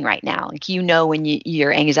body doing right now? Like, when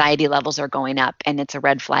your anxiety levels are going up and it's a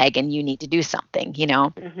red flag and you need to do something.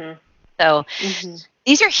 Mhm. So Mhm.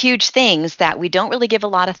 these are huge things that we don't really give a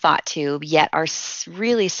lot of thought to, yet are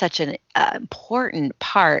really such an important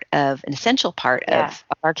part of an essential part Yeah. of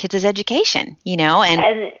our kids' education, and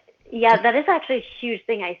And Yeah, that is actually a huge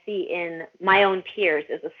thing I see in my own peers,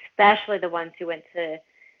 is especially the ones who went to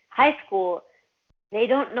high school. They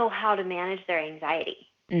don't know how to manage their anxiety.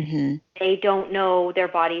 Mm-hmm. They don't know their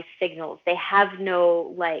body's signals. They have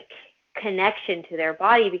no like connection to their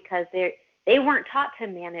body because they weren't taught to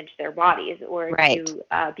manage their bodies or Right. to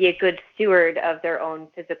be a good steward of their own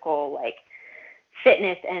physical like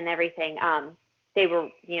fitness and everything. They were,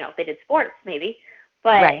 they did sports maybe,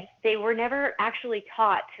 but Right. they were never actually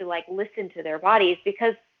taught to like listen to their bodies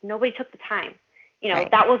because nobody took the time. Right.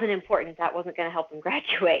 That wasn't important. That wasn't going to help them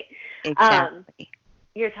graduate. Um, Exactly.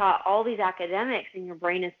 you're taught all these academics and your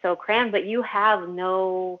brain is so crammed, but you have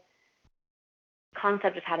no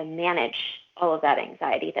concept of how to manage all of that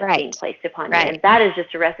anxiety that's being Right. placed upon you. And Right. that is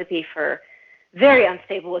just a recipe for very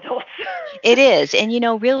unstable adults. It is. And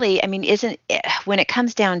really, I mean, isn't when it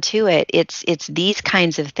comes down to it, it's these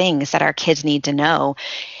kinds of things that our kids need to know.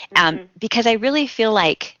 Mhm. Because I really feel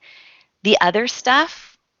like the other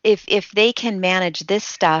stuff, if they can manage this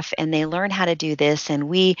stuff and they learn how to do this, and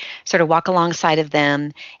we sort of walk alongside of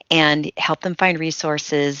them and help them find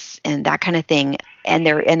resources and that kind of thing, and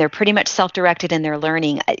they're pretty much self-directed in their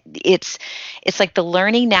learning, it's like the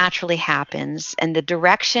learning naturally happens and the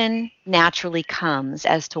direction naturally comes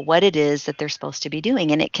as to what it is that they're supposed to be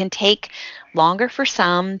doing. And it can take longer for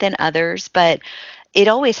some than others, but it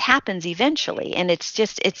always happens eventually. And it's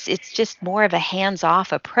just more of a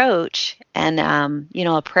hands-off approach, and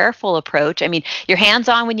a prayerful approach. I mean, you're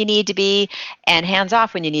hands-on when you need to be and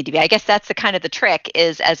hands-off when you need to be. I guess that's the kind of the trick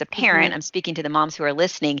is, as a parent, Mhm. I'm speaking to the moms who are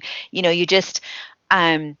listening, you just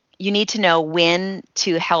you need to know when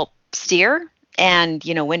to help steer, and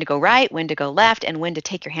when to go right, when to go left, and when to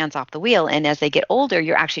take your hands off the wheel. And as they get older,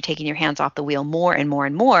 you're actually taking your hands off the wheel more and more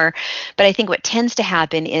and more. But I think what tends to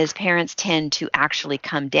happen is parents tend to actually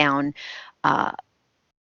come down, uh,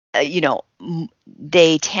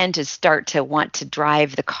 they tend to start to want to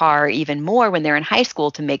drive the car even more when they're in high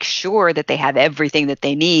school to make sure that they have everything that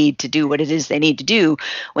they need to do what it is they need to do,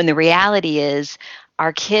 when the reality is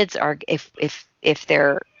our kids are, if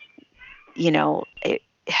they're, you know it,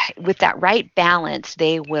 with that right balance,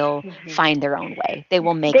 they will Mhm. find their own way. They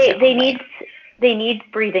will make They their they own way. need they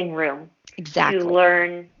need breathing room to Exactly.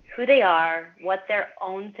 learn who they are, what their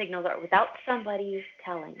own signals are without somebody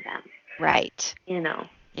telling them, Right. you know.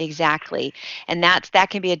 Exactly. And that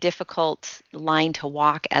can be a difficult line to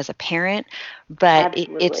walk as a parent, but it's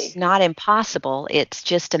Absolutely. not impossible. It's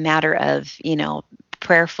just a matter of,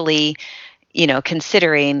 prayerfully,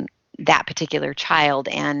 considering that particular child.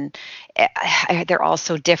 And they're all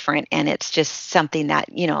so different. And it's just something that,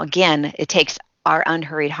 again, it takes our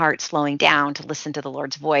unhurried heart slowing down to listen to the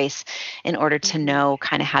Lord's voice in order to Mhm. know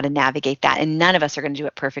kind of how to navigate that. And none of us are going to do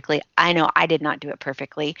it perfectly. I know I did not do it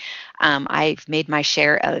perfectly. I've made my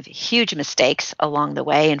share of huge mistakes along the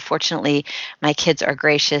way. And fortunately, my kids are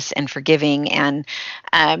gracious and forgiving. And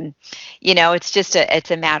um,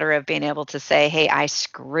 it's a matter of being able to say, hey, I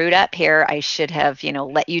screwed up here. I should have,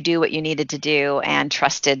 let you do what you needed to do and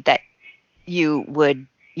trusted that you would,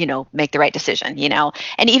 make the right decision,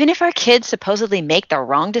 And even if our kids supposedly make the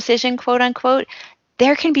wrong decision, quote unquote,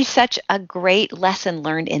 there can be such a great lesson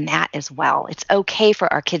learned in that as well. It's okay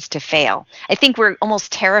for our kids to fail. I think we're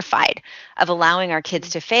almost terrified of allowing our kids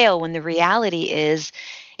Mhm. to fail, when the reality is,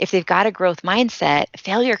 if they've got a growth mindset,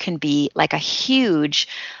 failure can be like a huge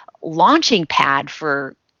launching pad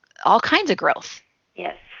for all kinds of growth.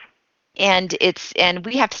 Yes. And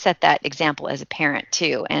we have to set that example as a parent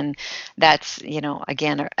too. And that's,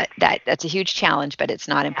 again, that's a huge challenge, but it's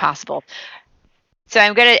not Yeah. impossible. So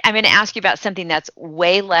I'm gonna ask you about something that's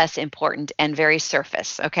way less important and very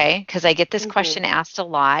surface, okay? Because I get this Mhm. question asked a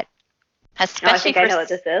lot, Oh, I especially think I for know what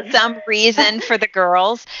this is. some reason for the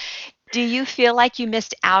girls. Do you feel like you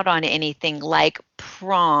missed out on anything like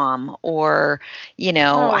prom, or,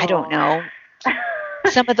 I don't Oh. know,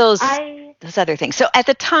 some of those I those other things? So at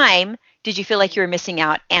the time, did you feel like you were missing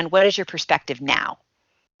out, and what is your perspective now?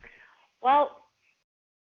 well,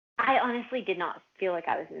 I honestly did not feel like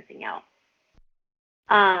I was missing out.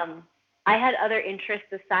 Um, I had other interests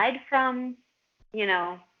aside from,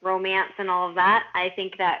 romance and all of that. I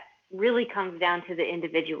think that really comes down to the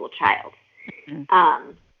individual child. Mm.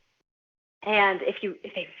 Um, and if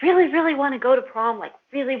they really really want to go to prom, like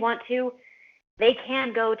really want to, they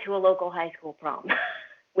can go to a local high school prom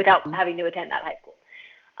without having to attend that high school.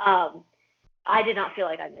 Um, I did not feel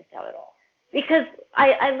like I missed out at all because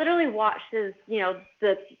I literally watched as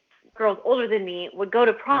the girls older than me would go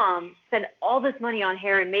to prom, spend all this money on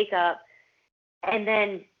hair and makeup, and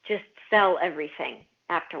then just sell everything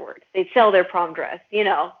afterwards. They'd sell their prom dress. They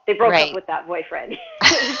broke up Right. with that boyfriend.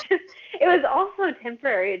 It was also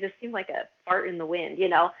temporary. It just seemed like a fart in the wind, you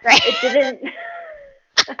know. Right. It didn't.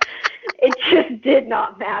 It just did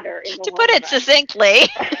not matter in the To put long it run. succinctly.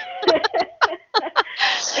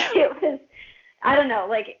 It was, I don't know,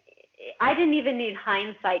 like I didn't even need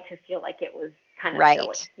hindsight to feel like it was kind of silly,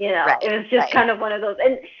 Right. you know. Right. It was just Right. kind of one of those,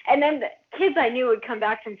 and then the kids I knew would come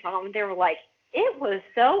back from prom and they were like, it was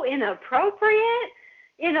so inappropriate,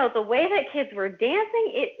 you know, the way that kids were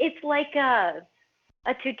dancing. It's like a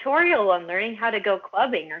tutorial on learning how to go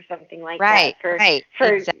clubbing or something like that Right. for Right. for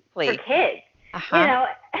for Exactly. kids, you Uh-huh. know.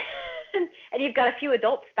 And you've got a few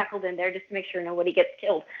adults speckled in there just to make sure nobody gets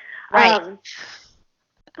killed. Right.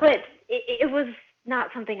 But it was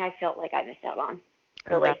not something I felt like I missed out on,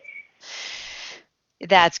 Right. really.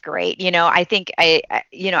 That's great. I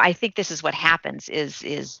think this is what happens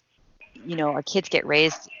is our kids get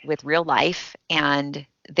raised with real life, and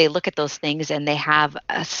they look at those things and they have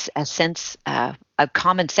a sense, a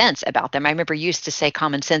common sense about them. I remember you used to say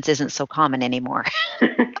common sense isn't so common anymore.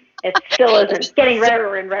 It still isn't. Getting So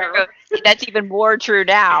rarer and rarer. that's even more true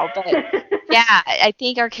now. But yeah, I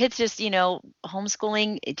think our kids just,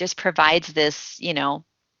 homeschooling, it just provides this,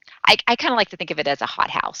 I kind of like to think of it as a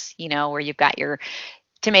hothouse, where you've got your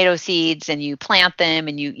tomato seeds and you plant them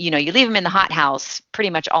and you leave them in the hothouse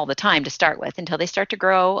pretty much all the time to start with until they start to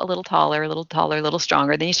grow a little taller, a little taller, a little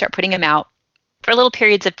stronger. Then you start putting them out for little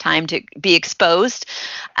periods of time to be exposed.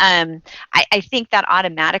 I think that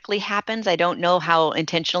automatically happens. I don't know how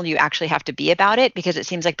intentional you actually have to be about it, because it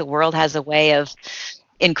seems like the world has a way of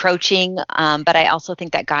encroaching. But I also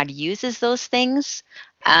think that God uses those things.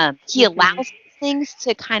 He allows Mhm. those things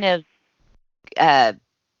to kind of uh,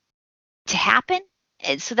 to happen,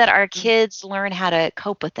 so that our kids learn how to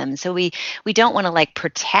cope with them. So we don't want to like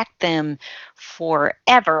protect them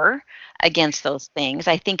forever against those things.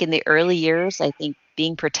 I think in the early years, I think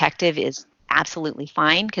being protective is absolutely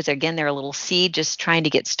fine, because again, they're a little seed just trying to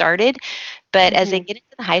get started. But as they Mhm. get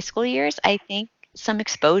into the high school years, I think some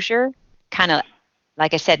exposure kind of,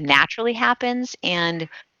 like I said, naturally happens. And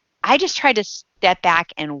I just tried to step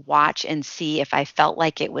back and watch and see if I felt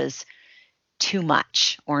like it was too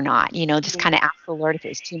much or not, just Mhm. kind of ask the Lord if it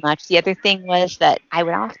was too much. The other thing was that I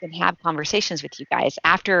would often have conversations with you guys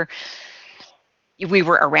after we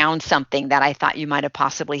were around something that I thought you might have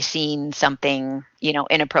possibly seen something,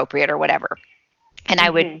 inappropriate or whatever. And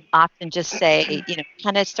I would Mhm. often just say,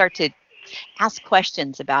 kind of start to ask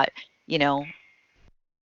questions about, you know,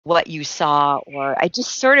 what you saw, or I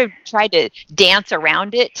just sort of tried to dance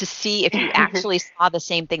around it to see if you actually saw the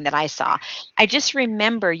same thing that I saw. I just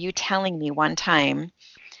remember you telling me one time,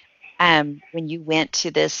 when you went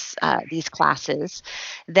to these classes,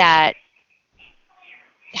 that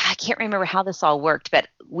I can't remember how this all worked, but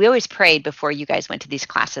we always prayed before you guys went to these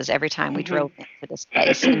classes every time we Mhm. drove into this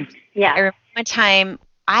place. And I Yeah. remember one time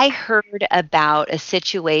I heard about a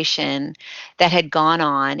situation that had gone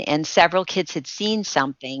on, and several kids had seen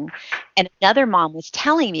something, and another mom was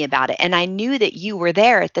telling me about it, and I knew that you were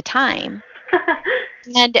there at the time.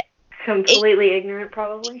 And it Completely ignorant,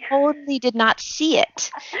 probably. totally did not see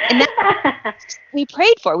it. And we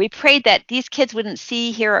prayed for. We prayed that these kids wouldn't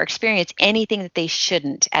see, hear, or experience anything that they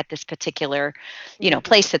shouldn't at this particular, Mhm.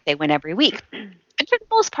 place that they went every week. And for the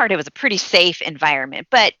most part, it was a pretty safe environment.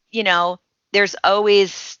 But, there's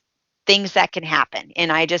always things that can happen.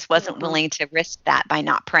 And I just wasn't Mhm. willing to risk that by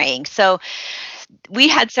not praying. So we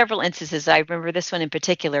had several instances. I remember this one in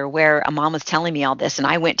particular where a mom was telling me all this. And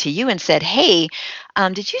I went to you and said, "Hey,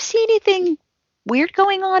 did you see anything weird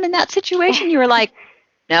going on in that situation?" You were like,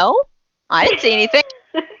 "No, I didn't see anything."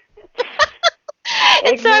 And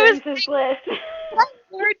so I was Ignorance is bliss. like,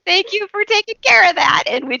 "Lord, thank you for taking care of that."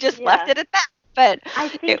 And we just left Yeah. it at that. But I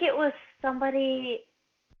it, think it was somebody.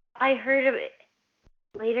 I heard of it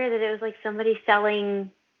later that it was like somebody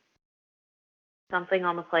selling something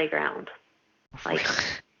on the playground, like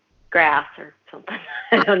grass or something.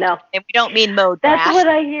 I don't know. and we don't mean mowed That's grass. what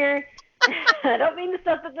I hear. I don't mean the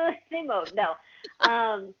stuff that they mowed. No.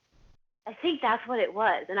 I think that's what it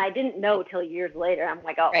was, and I didn't know till years later. I'm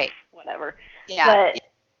like, oh, Right. whatever. Yeah. But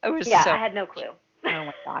Yeah. It was yeah, so I had no funny. clue. Oh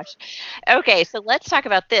my gosh. Okay, so let's talk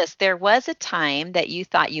about this. There was a time that you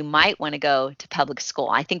thought you might want to go to public school.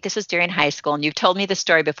 I think this was during high school, and you've told me the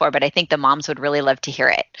story before, but I think the moms would really love to hear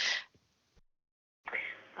it.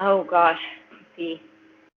 Oh gosh. Let's see.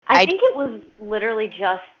 I I think it was literally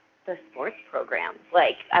just the sports programs.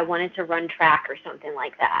 Like I wanted to run track or something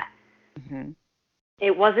like that. Mhm.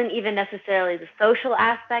 It wasn't even necessarily the social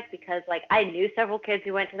aspect because like I knew several kids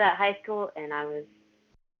who went to that high school and I was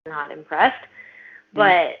not impressed, Mm.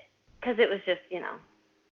 but because it was just,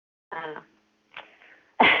 I don't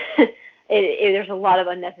know. there's a lot of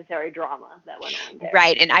unnecessary drama that went on there.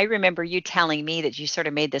 Right. And I remember you telling me that you sort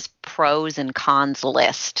of made this pros and cons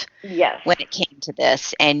list Yes. when it came to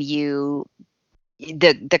this, and the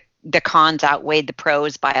cons outweighed the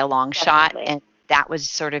pros by a long shot, Definitely. and that was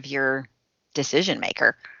sort of your decision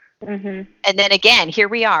maker. Mhm. And then again, here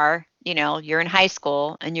we are, you're in high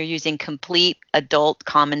school and you're using complete adult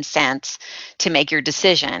common sense to make your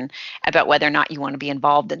decision about whether or not you want to be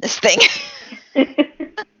involved in this thing.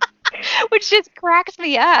 Which just cracks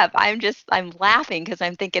me up. I'm laughing because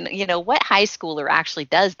I'm thinking, what high schooler actually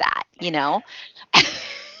does that,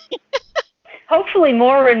 Hopefully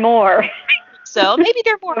more and more. So maybe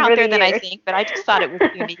there are more over out the there than I years. think, but I just thought it was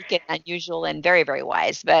unique and unusual and very, very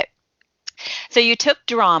wise. But so you took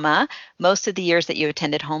drama most of the years that you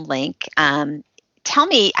attended Home Link. Tell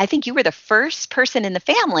me, I think you were the first person in the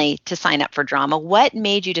family to sign up for drama. What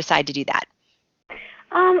made you decide to do that?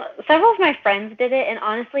 Several of my friends did it, and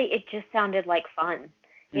honestly, it just sounded like fun.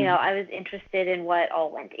 You know, Mm-hmm. I was interested in what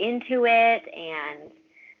all went into it, and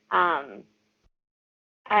um,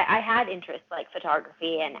 I had interests like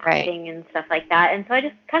photography and Right. acting and stuff like that, and so I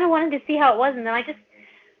just kind of wanted to see how it was, and then I just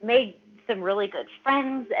made some really good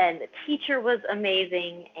friends, and the teacher was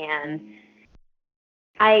amazing, and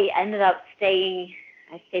I ended up staying.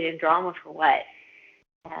 I stayed in drama for what,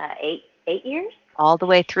 8 years, All the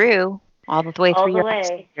way through, all the way all through the your high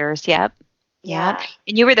school way. years. Yep. Yep. Yeah.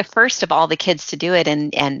 And you were the first of all the kids to do it,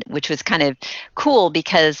 and which was kind of cool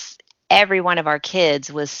because every one of our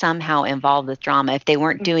kids was somehow involved with drama. If they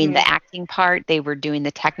weren't doing Mhm. the acting part, they were doing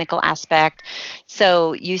the technical aspect.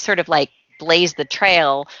 So you sort of like blazed the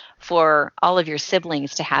trail for all of your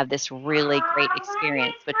siblings to have this really great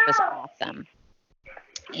experience, which was awesome.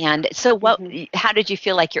 And so Mhm. how did you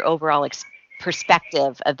feel like your overall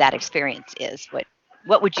perspective of that experience is?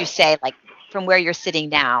 What would you say, like, from where you're sitting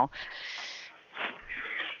now,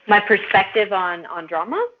 My perspective on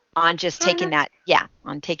drama on just growing taking up.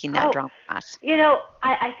 that Oh, drama class?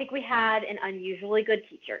 I think we had an unusually good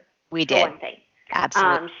teacher, We for did. one thing.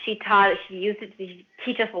 Absolutely. She used it to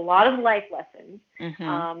teach us a lot of life lessons.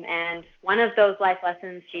 Hmm. And one of those life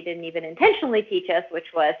lessons she didn't even intentionally teach us, which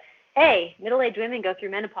was, hey, middle-aged women go through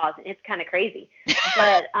menopause, and it's kind of crazy.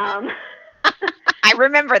 But I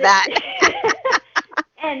remember that.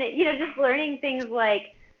 and just learning things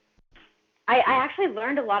like I actually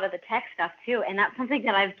learned a lot of the tech stuff too, and that's something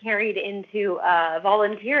that I've carried into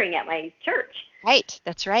volunteering at my church. Right.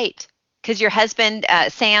 That's right. Because your husband,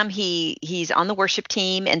 Sam, he's on the worship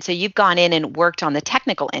team, and so you've gone in and worked on the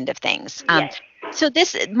technical end of things. Yes. So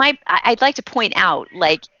I'd like to point out,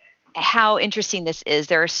 like, how interesting this is.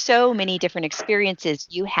 There are so many different experiences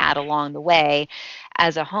you had along the way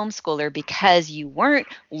as a homeschooler because you weren't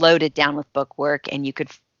loaded down with book work and you could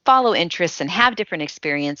follow interests and have different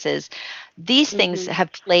experiences. These things Mhm.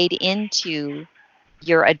 have played into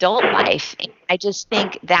your adult life. And I just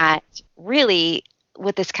think that really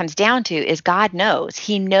what this comes down to is God knows.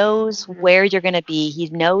 He knows Mhm. where you're going to be. He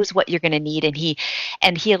knows what you're going to need,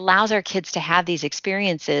 and he allows our kids to have these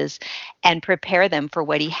experiences and prepare them for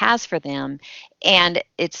what he has for them. And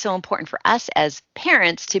it's so important for us as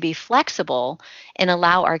parents to be flexible and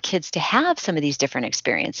allow our kids to have some of these different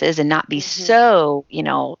experiences and not be Mhm. so,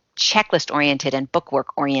 checklist oriented and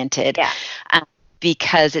bookwork oriented, Yeah.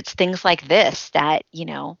 because it's things like this that,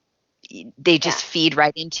 they Yeah. just feed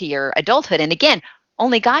right into your adulthood. And again,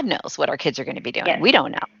 only God knows what our kids are going to be doing. Yes. We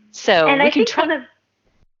don't know. So And we I can think try.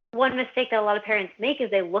 one mistake that a lot of parents make is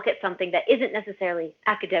they look at something that isn't necessarily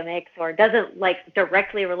academics or doesn't like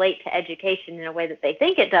directly relate to education in a way that they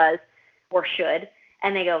think it does or should,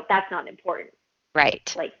 and they go, "That's not important."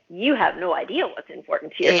 Right. Like, you have no idea what's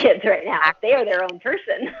important to your kids right now. They are Exactly. their own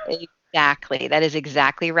person. Exactly. That is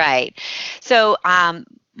exactly right. So,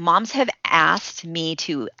 moms have asked me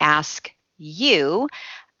to ask you,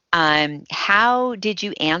 how did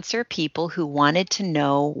you answer people who wanted to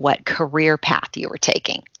know what career path you were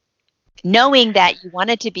taking, knowing that you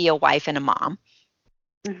wanted to be a wife and a mom?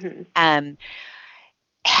 Mhm. Um,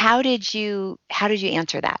 how did you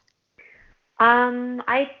answer that?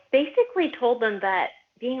 I basically told them that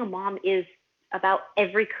being a mom is about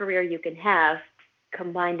every career you can have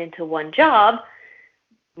combined into one job,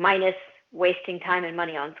 minus wasting time and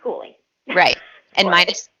money on schooling. Right. And But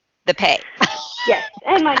minus the pay. yes,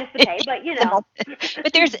 and minus the pay, but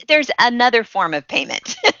But there's another form of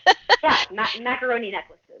payment. yeah, macaroni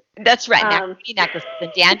necklaces. That's right. Um, Macaroni necklaces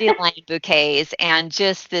and dandelion bouquets, and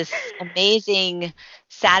just this amazing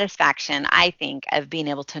satisfaction, I think, of being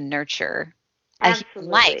able to nurture a human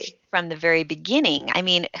life absolutely. from the very beginning. I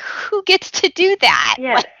mean, who gets to do that?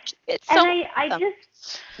 Yes. Like, it's And so I awesome.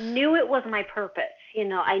 just knew it was my purpose.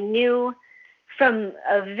 I knew from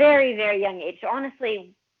a very, very young age. So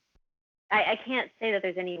honestly, I can't say that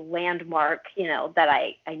there's any landmark, that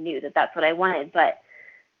I knew that that's what I wanted, but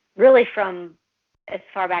really from as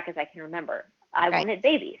far back as I can remember, I Right. wanted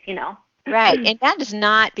babies, Right. And that is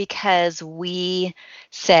not because we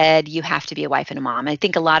said you have to be a wife and a mom. I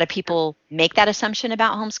think a lot of people make that assumption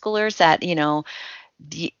about homeschoolers that,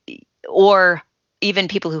 the, or even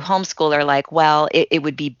people who homeschool are like, well, it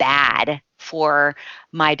would be bad for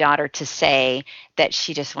my daughter to say that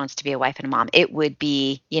she just wants to be a wife and a mom. It would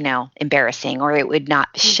be, embarrassing, or it would not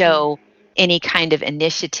show any kind of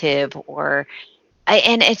initiative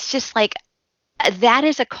and it's just like, that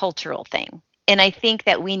is a cultural thing. And I think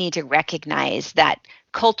that we need to recognize that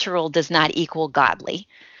cultural does not equal godly.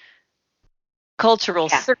 Cultural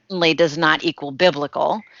Yeah, certainly does not equal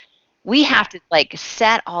biblical. We have to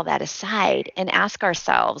set all that aside and ask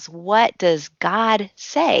ourselves, what does God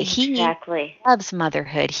say? He exactly. loves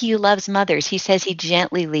motherhood. He loves mothers. He says he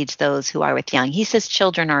gently leads those who are with young. He says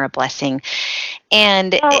children are a blessing. Well,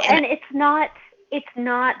 And and it's not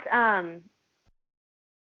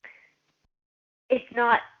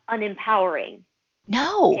unempowering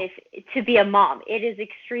no, if to be a mom. It is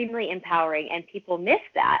extremely empowering, and people miss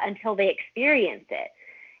that until they experience it.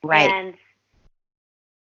 right. And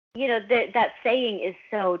that saying is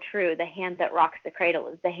so true. The hand that rocks the cradle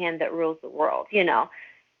is the hand that rules the world.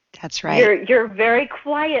 That's right. You're very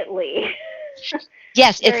quietly,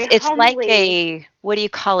 Yes, very it's like humbly. what do you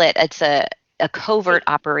call it? It's a covert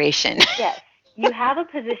operation. Yes, you have a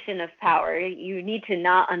position of power. You need to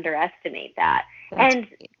not underestimate that. That's And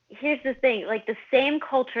here's the thing, like the same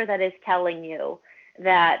culture that is telling you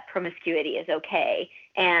that promiscuity is okay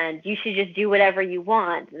and you should just do whatever you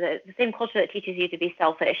want, the same culture that teaches you to be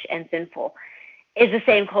selfish and sinful is the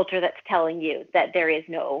same culture that's telling you that there is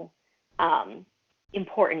no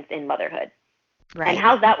importance in motherhood. And right.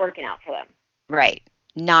 how's that working out for them? Right.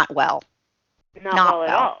 Not well. Not Not well at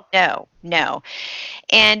well. all. No, no.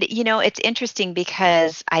 And it's interesting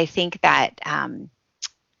because I think that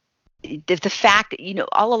the fact that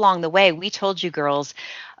all along the way we told you girls,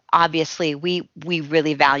 obviously we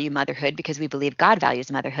really value motherhood because we believe God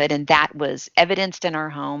values motherhood, and that was evidenced in our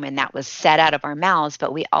home and that was said out of our mouths.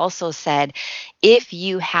 But we also said, if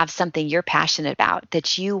you have something you're passionate about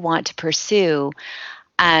that you want to pursue,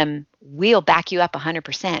 we'll back you up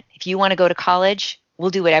 100%. If you want to go to college, we'll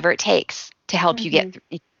do whatever it takes to help you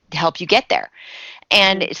Mhm. get there.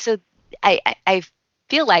 And Mhm. so I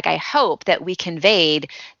feel like, I hope that we conveyed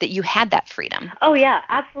that you had that freedom. Oh yeah,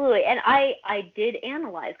 absolutely. And I did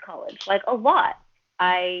analyze college like a lot.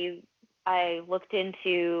 I looked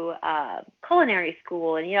into culinary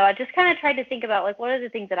school, and I just kind of tried to think about like what are the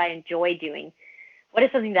things that I enjoy doing. What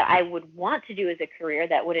is something that I would want to do as a career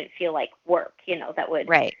that wouldn't feel like work? That would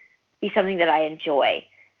Right. be something that I enjoy.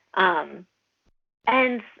 Um,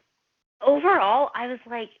 and overall, I was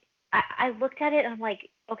like, I looked at it and I'm like,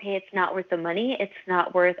 okay, it's not worth the money. It's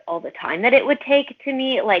not worth all the time that it would take to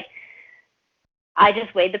me. Like, I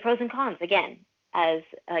just weighed the pros and cons again as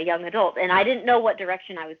a young adult, and I didn't know what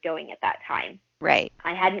direction I was going at that time. Right.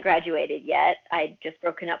 I hadn't graduated yet. I'd just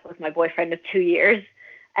broken up with my boyfriend of 2 years,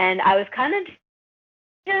 and I was kind of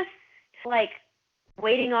just like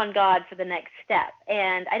waiting on God for the next step.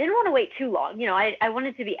 And I didn't want to wait too long. I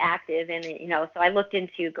wanted to be active, and so I looked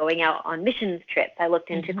into going out on missions trips. I looked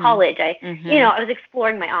into Mhm. college. Mhm. I was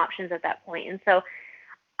exploring my options at that point, and so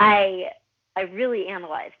I I really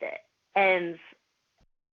analyzed it. And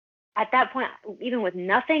at that point, even with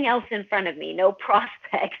nothing else in front of me, no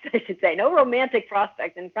prospects, I should say, no romantic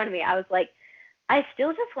prospects in front of me, I was like, I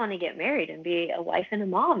still just want to get married and be a wife and a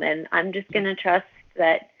mom, and I'm just going to trust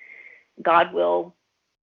that God will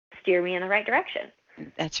steer me in the right direction.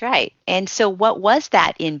 That's right. And so what was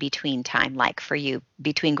that in between time like for you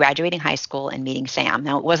between graduating high school and meeting Sam?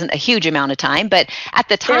 Now, it wasn't a huge amount of time, but at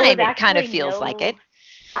the There was time it kind of actually feels like it.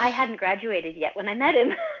 I hadn't graduated yet when I met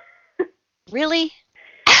him. Really?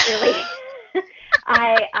 Really.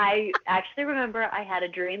 I actually remember I had a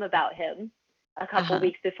dream about him a couple Uh-huh.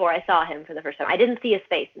 weeks before I saw him for the first time. I didn't see his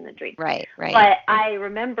face in the dream, Right, right. but I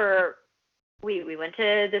remember we went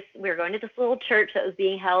to this. We were going to this little church that was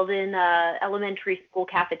being held in a elementary school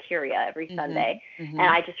cafeteria every Mhm. Sunday, and Mhm.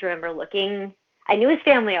 I just remember looking. I knew his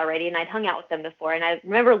family already, and I'd hung out with them before, and I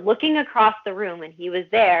remember looking across the room, and he was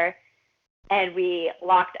there, and we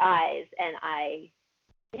locked eyes, and I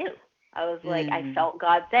knew. I was like, I Mm. felt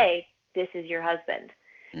God say, "This is your husband,"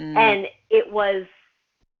 Mm. and it was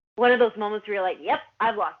one of those moments where you're like, "Yep,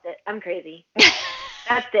 I've lost it. I'm crazy.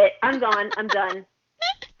 That's it. I'm gone. I'm done.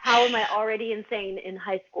 How am I already insane in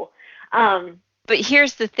high school?" Um, But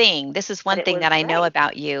here's the thing. This is but one it thing was that I know right.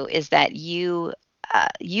 about you is that you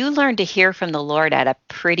you learned to hear from the Lord at a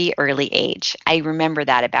pretty early age. I remember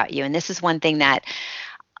that about you. And this is one thing that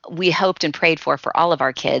we hoped and prayed for all of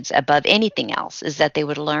our kids above anything else, is that they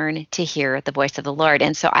would learn to hear the voice of the Lord.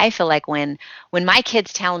 And so I feel like when my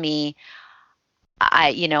kids tell me,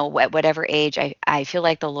 at whatever age, I feel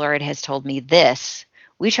like the Lord has told me this,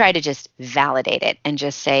 we try to just validate it and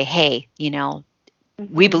just say, hey,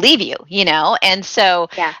 we believe you, and so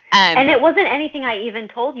yeah. And it wasn't anything I even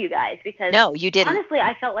told you guys, because no, you didn't. Honestly,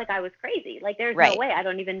 I felt like I was crazy. Like, there's right. No way. I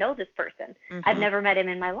don't even know this person. I've never met him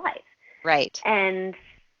in my life. Right. And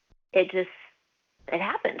it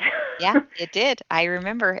happened. Yeah, it did. I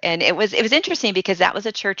remember. And it was interesting because that was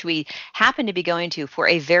a church we happened to be going to for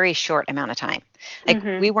a very short amount of time. Like,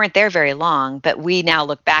 we weren't there very long, but we now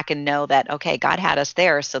look back and know that, okay, God had us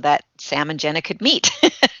there so that Sam and Jenna could meet.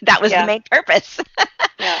 That was the main purpose.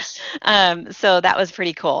 Yeah. So that was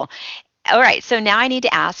pretty cool. All right. So now I need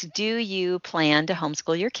to ask, do you plan to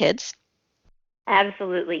homeschool your kids?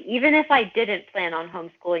 Absolutely. Even if I didn't plan on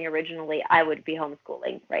homeschooling originally, I would be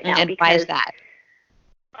homeschooling right now. And why is that?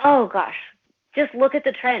 Oh gosh, just look at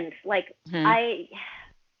the trends. Like, I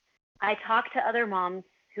talk to other moms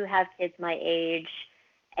who have kids my age,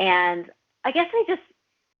 and I guess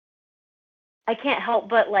I can't help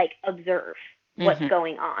but like observe what's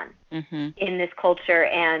going on in this culture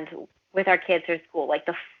and with our kids at school. Like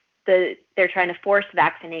they're trying to force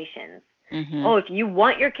vaccinations. Oh, if you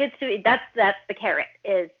want your kids to, that's the carrot,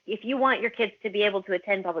 is if you want your kids to be able to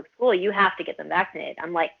attend public school, you have to get them vaccinated.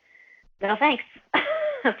 I'm like, no thanks.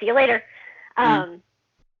 See you later. And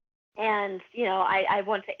I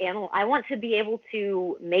want to be able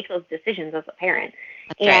to make those decisions as a parent.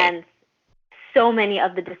 That's and right. So many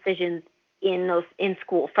of the decisions in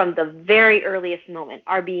school from the very earliest moment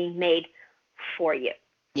are being made for you.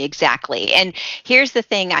 Exactly. And here's the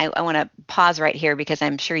thing, I want to pause right here because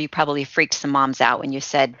I'm sure you probably freaked some moms out when you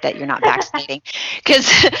said that you're not vaccinating, because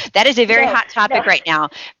that is a very hot topic right now.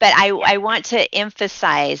 But I want to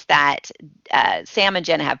emphasize that Sam and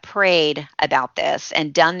Jenna have prayed about this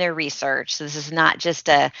and done their research. So this is not just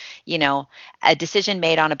a decision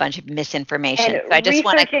made on a bunch of misinformation. And so I just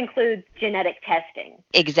research includes genetic testing.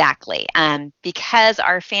 Exactly. Because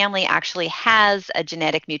our family actually has a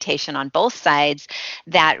genetic mutation on both sides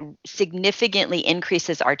that significantly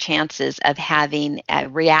increases our chances of having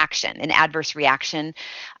an adverse reaction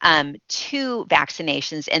to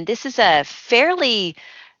vaccinations. And this is a fairly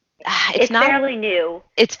it's fairly new.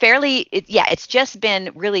 It's just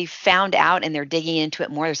been really found out, and they're digging into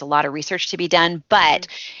it more. There's a lot of research to be done, but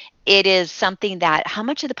it is something that, how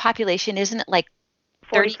much of the population, isn't it like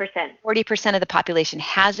 40% of the population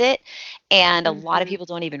has it, and a lot of people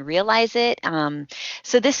don't even realize it.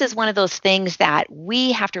 So this is one of those things that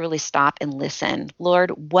we have to really stop and listen.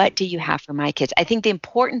 Lord, what do you have for my kids? I think the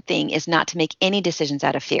important thing is not to make any decisions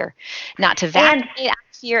out of fear, not to vaccinate out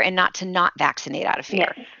of fear, and not to not vaccinate out of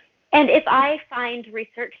fear. Yes. And if I find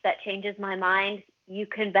research that changes my mind, you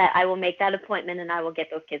can bet I will make that appointment and I will get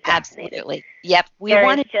those kids vaccinated. Absolutely. Yep. We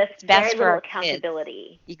want it just best for our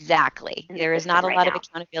accountability. Kids. Exactly. There is not a lot of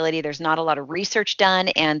accountability. There's not a lot of research done,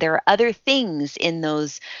 and there are other things in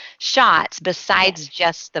those shots besides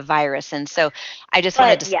just the virus. And so I just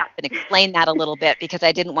wanted to stop and explain that a little bit, because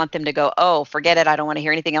I didn't want them to go, oh, forget it, I don't want to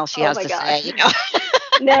hear anything else she has to say.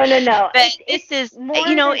 No. But this is more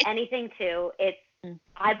than anything too.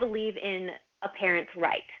 I believe in a parent's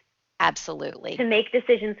right. Absolutely. To make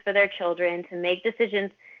decisions for their children, to make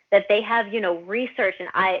decisions that they have, research.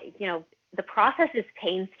 And the process is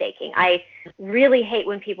painstaking. I really hate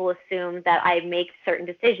when people assume that I make certain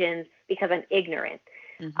decisions because I'm ignorant.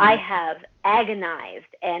 I have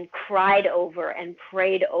agonized and cried over and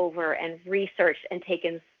prayed over and researched and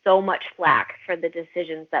taken so much flack for the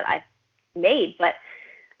decisions that I've made, but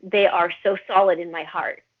they are so solid in my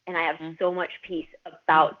heart. And I have so much peace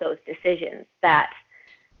about those decisions that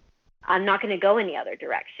I'm not going to go any other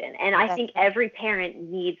direction. And I think every parent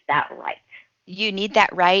needs that right. You need that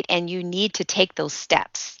right, and you need to take those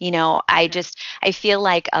steps. I feel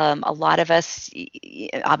like a lot of us,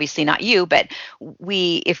 obviously not you, but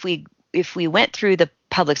if we went through the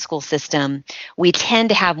public school system, we tend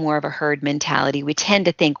to have more of a herd mentality. We tend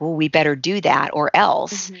to think, well, we better do that or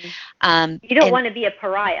else. You don't want to be a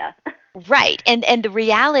pariah. Right. And the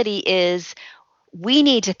reality is, we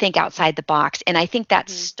need to think outside the box. And I think that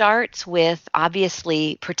starts with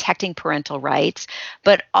obviously protecting parental rights,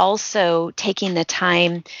 but also taking the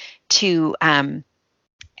time to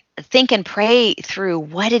think and pray through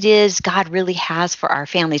what it is God really has for our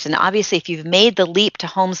families. And obviously, if you've made the leap to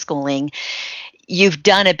homeschooling, you've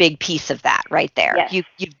done a big piece of that right there. Yes.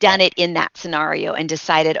 You've done it in that scenario and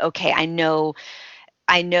decided, okay, I know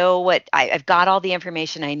I know I've got all the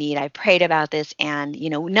information I need. I prayed about this, and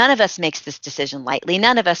none of us makes this decision lightly.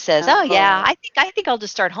 None of us says, "Oh yeah, No. I think I'll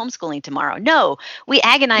just start homeschooling tomorrow." No, we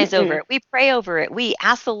agonize over Mm-mm. it. We pray over it. We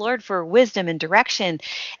ask the Lord for wisdom and direction,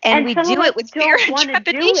 and And we some of do us it with fear don't and want to do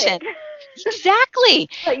trepidation. it. Exactly,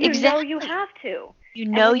 But you exactly. have to. You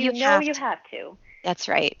And know when you you know have you to. have to, That's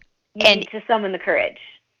right. you And need to summon the courage.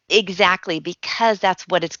 exactly, because that's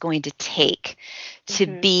what it's going to take to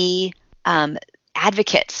Mhm. be um,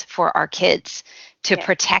 advocates for our kids, to Yes.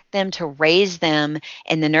 protect them, to raise them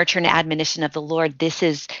in the nurture and admonition of the Lord.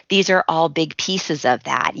 These are all big pieces of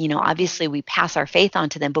that. Mhm. Obviously we pass our faith on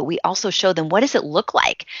to them, but we also show them, what does it look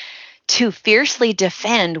like to fiercely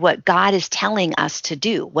defend what God is telling us to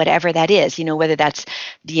do, whatever that is, whether that's,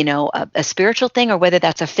 a spiritual thing or whether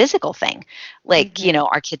that's a physical thing, like, Mhm.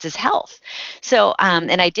 our kids' health. So,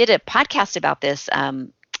 Mhm. and I did a podcast about this.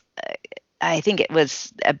 I think it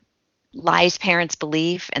was Lies Parents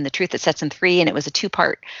Believe and the Truth That Sets Them Free. And it was a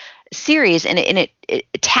 2-part series. And it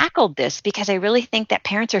tackled this because I really think that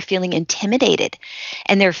parents are feeling intimidated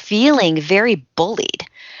and they're feeling very bullied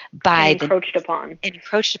And by the encroached upon.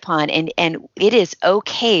 encroached upon, and it is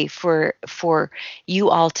okay for you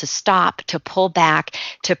all to stop, to pull back,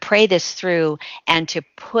 to pray this through, and to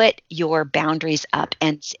put your boundaries up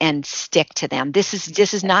and stick to them. This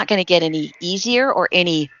is not going to get any easier or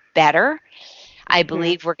any better. I Mhm.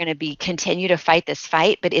 believe we're going to be continue to fight this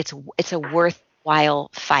fight, but it's a worthwhile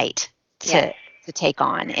fight Yes. to take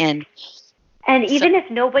on. And And so, even if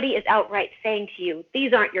nobody is outright saying to you,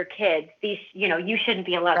 these aren't your kids, you shouldn't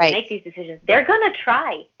be allowed to right, make these decisions, they're going to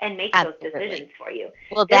try and make those absolutely. decisions for you.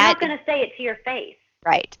 Well, They're that not going to say it to your face.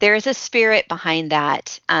 right. There is a spirit behind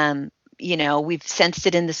that. We've sensed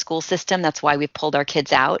it in the school system. That's why we've pulled our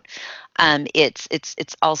kids out.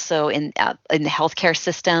 It's also in the healthcare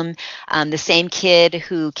system. The same kid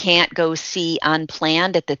who can't go see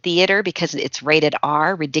Unplanned at the theater because it's rated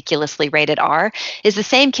R, ridiculously rated R, is the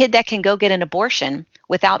same kid that can go get an abortion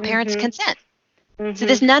without parents' Mhm. consent. So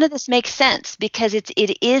Mhm. none of this makes sense because it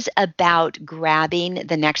is about grabbing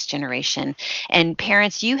the next generation. And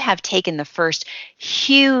parents, you have taken the first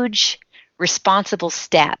huge responsible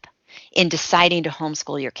step in deciding to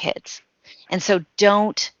homeschool your kids. And so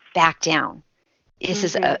don't back down. This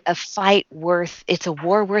is Mhm. a fight worth, it's a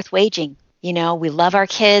war worth waging. We love our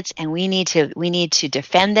kids and we need to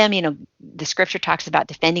defend them. The scripture talks about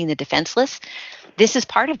defending the defenseless. This is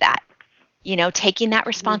part of that, taking that Mhm.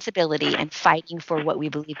 responsibility and fighting for what we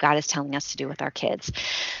believe God is telling us to do with our kids.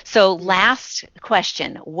 So, Mhm. last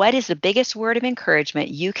question: what is the biggest word of encouragement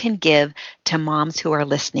you can give to moms who are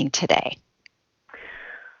listening today?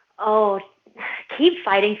 Oh, keep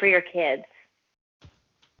fighting for your kids.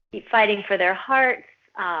 Keep fighting for their hearts.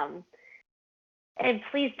 Um, and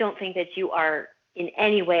please don't think that you are in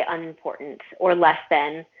any way unimportant or less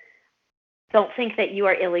than. Don't think that you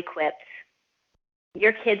are ill equipped.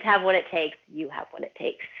 Your kids have what it takes. You have what it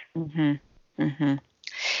takes. Hmm. Hmm.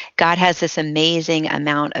 God has this amazing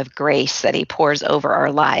amount of grace that He pours over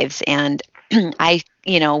our lives. And when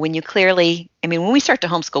when we start to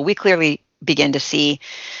homeschool, we clearly begin to see,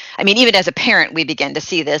 even as a parent, we begin to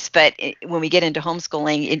see this, but when we get into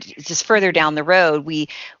homeschooling, it's just further Mm-hmm. down the road, we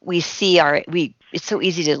see it's so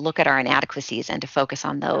easy to look at our inadequacies and to focus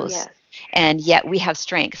on Oh, those. yes. And yet we have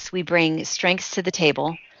strengths. We bring strengths to the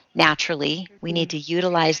table naturally. We Mm-hmm. need to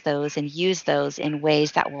utilize those and use those in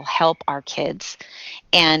ways that will help our kids,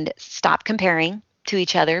 and stop comparing to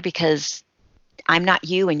each other, because I'm not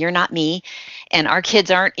you and you're not me, and our kids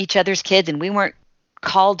aren't each other's kids, and we weren't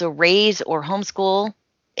called to raise or homeschool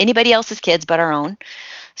anybody else's kids but our own.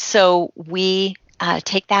 So we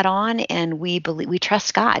take that on, and we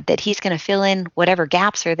trust God that He's going to fill in whatever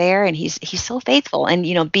gaps are there, and He's so faithful.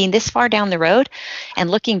 And being this far down the road and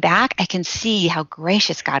looking back, I can see how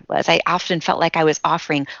gracious God was. I often felt like I was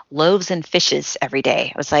offering loaves and fishes every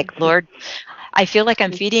day. I was like, Lord, I feel like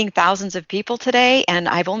I'm feeding thousands of people today, and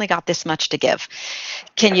I've only got this much to give.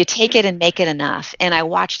 Can you take it and make it enough? And I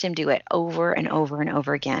watched Him do it over and over and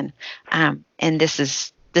over again. And this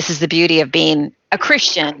is the beauty of being a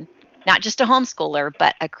Christian, not just a homeschooler,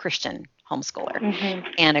 but a Christian homeschooler Mm-hmm.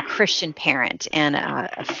 and a Christian parent and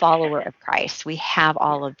a follower of Christ. We have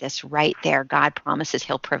all of this right there. God promises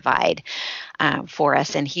He'll provide for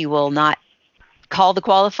us, and He will not call the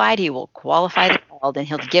qualified, He will qualify the called, and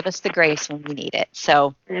He'll give us the grace when we need it.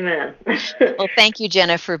 So, Amen. well, thank you,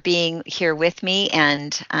 Jenna, for being here with me,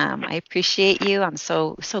 and I appreciate you. I'm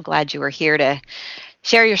so glad you were here to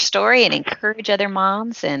share your story and encourage other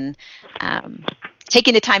moms, and um,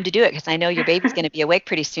 taking the time to do it, because I know your baby's going to be awake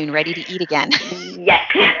pretty soon, ready to eat again.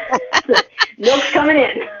 Yes. Milk's coming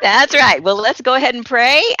in. That's right. Well, let's go ahead and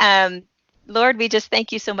pray. Lord, we just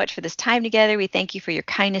thank you so much for this time together. We thank you for your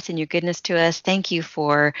kindness and your goodness to us. Thank you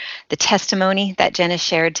for the testimony that Jenna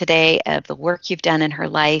shared today of the work you've done in her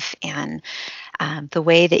life and the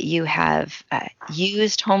way that you have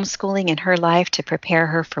used homeschooling in her life to prepare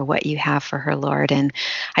her for what you have for her, Lord. And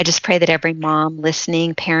I just pray that every mom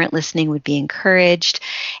listening, parent listening, would be encouraged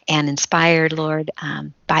and inspired, Lord,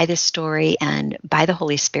 by this story and by the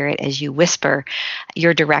Holy Spirit as you whisper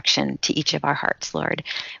your direction to each of our hearts, Lord.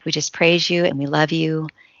 We just praise you and we love you.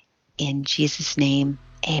 In Jesus' name,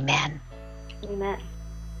 amen. Amen.